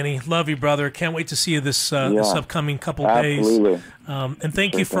 Thank you, Danny. Love you, brother. Can't wait to see you this upcoming couple absolutely. days. And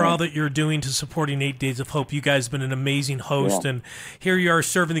thank you for all that you're doing to supporting 8 Days of Hope. You guys have been an amazing host, and here you are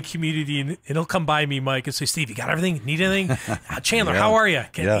serving the community. And it'll come by me, Mike, and say, "Steve, you got everything? Need anything? Chandler, how are you?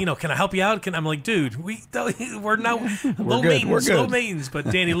 Can I help you out? I'm like, dude, we're now low maintenance. But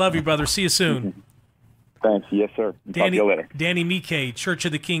Danny, love you, brother. See you soon. Thanks. Yes, sir. Talk to you later. Danny Mike, Church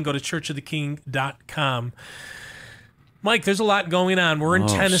of the King. Go to churchoftheking.com. Mike, there's a lot going on. We're in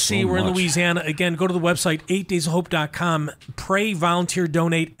Tennessee. We're in Louisiana. Again, go to the website, 8daysofhope.com. Pray, volunteer,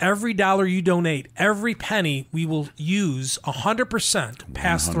 donate. Every dollar you donate, every penny, we will use 100%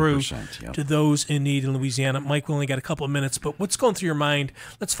 pass through to those in need in Louisiana. Mike, we only got a couple of minutes, but what's going through your mind?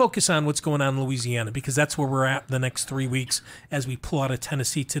 Let's focus on what's going on in Louisiana, because that's where we're at the next 3 weeks as we pull out of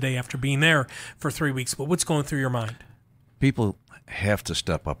Tennessee today after being there for 3 weeks. But what's going through your mind? People have to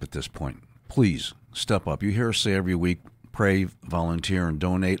step up at this point. Please step up. You hear us say every week, pray, volunteer, and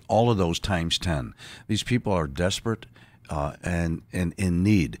donate. All of those times 10. These people are desperate and in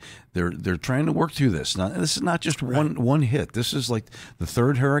need. They're trying to work through this. Now, this is not just one hit. This is like the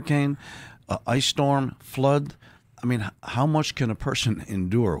third hurricane, ice storm, flood. I mean, how much can a person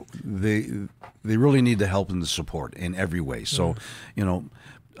endure? They really need the help and the support in every way. So,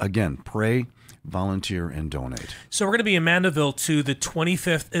 again, pray, volunteer, and donate. So we're going to be in Mandeville to the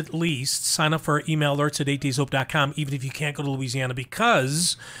 25th at least. Sign up for our email alerts at 8dayshope.com, even if you can't go to Louisiana,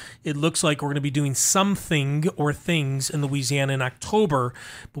 because it looks like we're going to be doing something or things in Louisiana in October,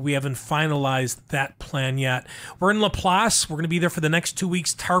 but we haven't finalized that plan yet. We're in Laplace. We're going to be there for the next 2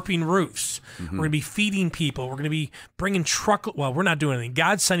 weeks, tarping roofs. We're going to be feeding people. We're going to be bringing we're not doing anything.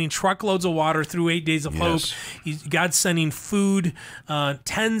 God's sending truckloads of water through 8 Days of Hope. God's sending food.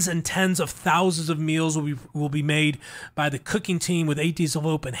 Tens and tens of thousands of meals will be made by the cooking team with 8 Days of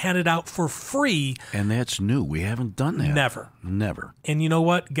Hope and handed out for free. And that's new. We haven't done that. Never. And you know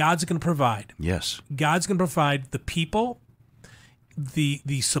what? God's going to provide. Yes. God's going to provide the people,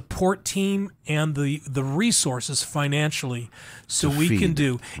 the support team, and the resources financially so we can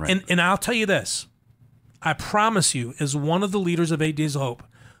do. Right. And I'll tell you this. I promise you, as one of the leaders of 8 Days of Hope,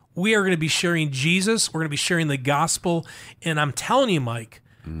 we are going to be sharing Jesus. We're going to be sharing the gospel. And I'm telling you, Mike,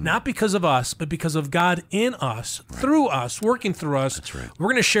 not because of us, but because of God in us, through us, working through us. That's right. We're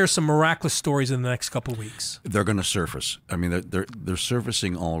going to share some miraculous stories in the next couple of weeks. They're going to surface. I mean, they're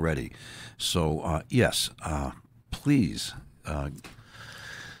surfacing already. So, yes, please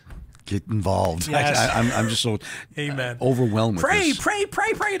get involved. Yes. I'm just so Amen. Overwhelmed with Pray. this.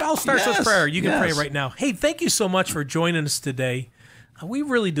 It all starts with prayer. You can pray right now. Hey, thank you so much for joining us today. We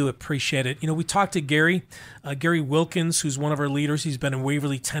really do appreciate it. We talked to Gary Wilkins, who's one of our leaders. He's been in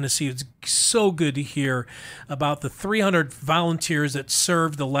Waverly, Tennessee. It's so good to hear about the 300 volunteers that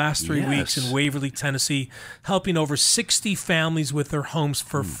served the last 3 weeks in Waverly, Tennessee, helping over 60 families with their homes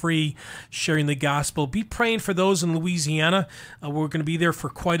for free, sharing the gospel. Be praying for those in Louisiana. We're going to be there for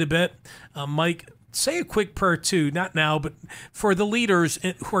quite a bit. Mike, say a quick prayer too, not now, but for the leaders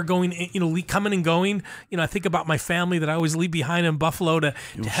who are going, coming and going. I think about my family that I always leave behind in Buffalo to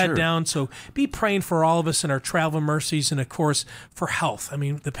head down. So be praying for all of us in our travel mercies, and of course for health. I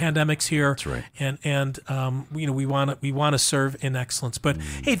mean, the pandemic's here. That's right. And we want to serve in excellence. But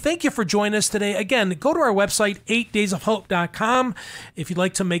hey, thank you for joining us today. Again, go to our website, 8daysofhope.com. If you'd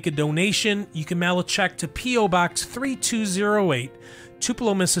like to make a donation, you can mail a check to P.O. Box 3208.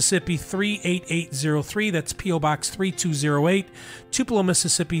 Tupelo, Mississippi 38803. That's P.O. Box 3208, Tupelo,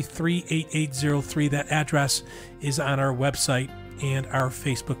 Mississippi 38803. That address is on our website and our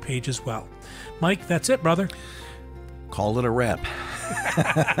Facebook page as well. Mike, that's it, brother. Call it a wrap.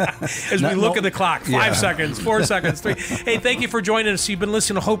 As we look at the clock, 5 seconds, 4 seconds, 3. Hey, thank you for joining us. You've been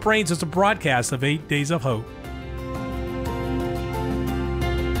listening to Hope Reigns. It's a broadcast of 8 Days of Hope.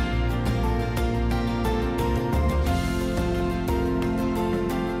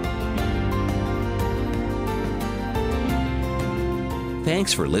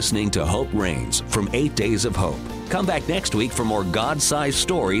 Thanks for listening to Hope Reigns from 8 Days of Hope. Come back next week for more God-sized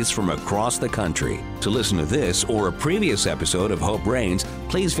stories from across the country. To listen to this or a previous episode of Hope Reigns,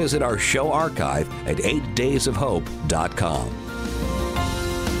 please visit our show archive at 8daysofhope.com.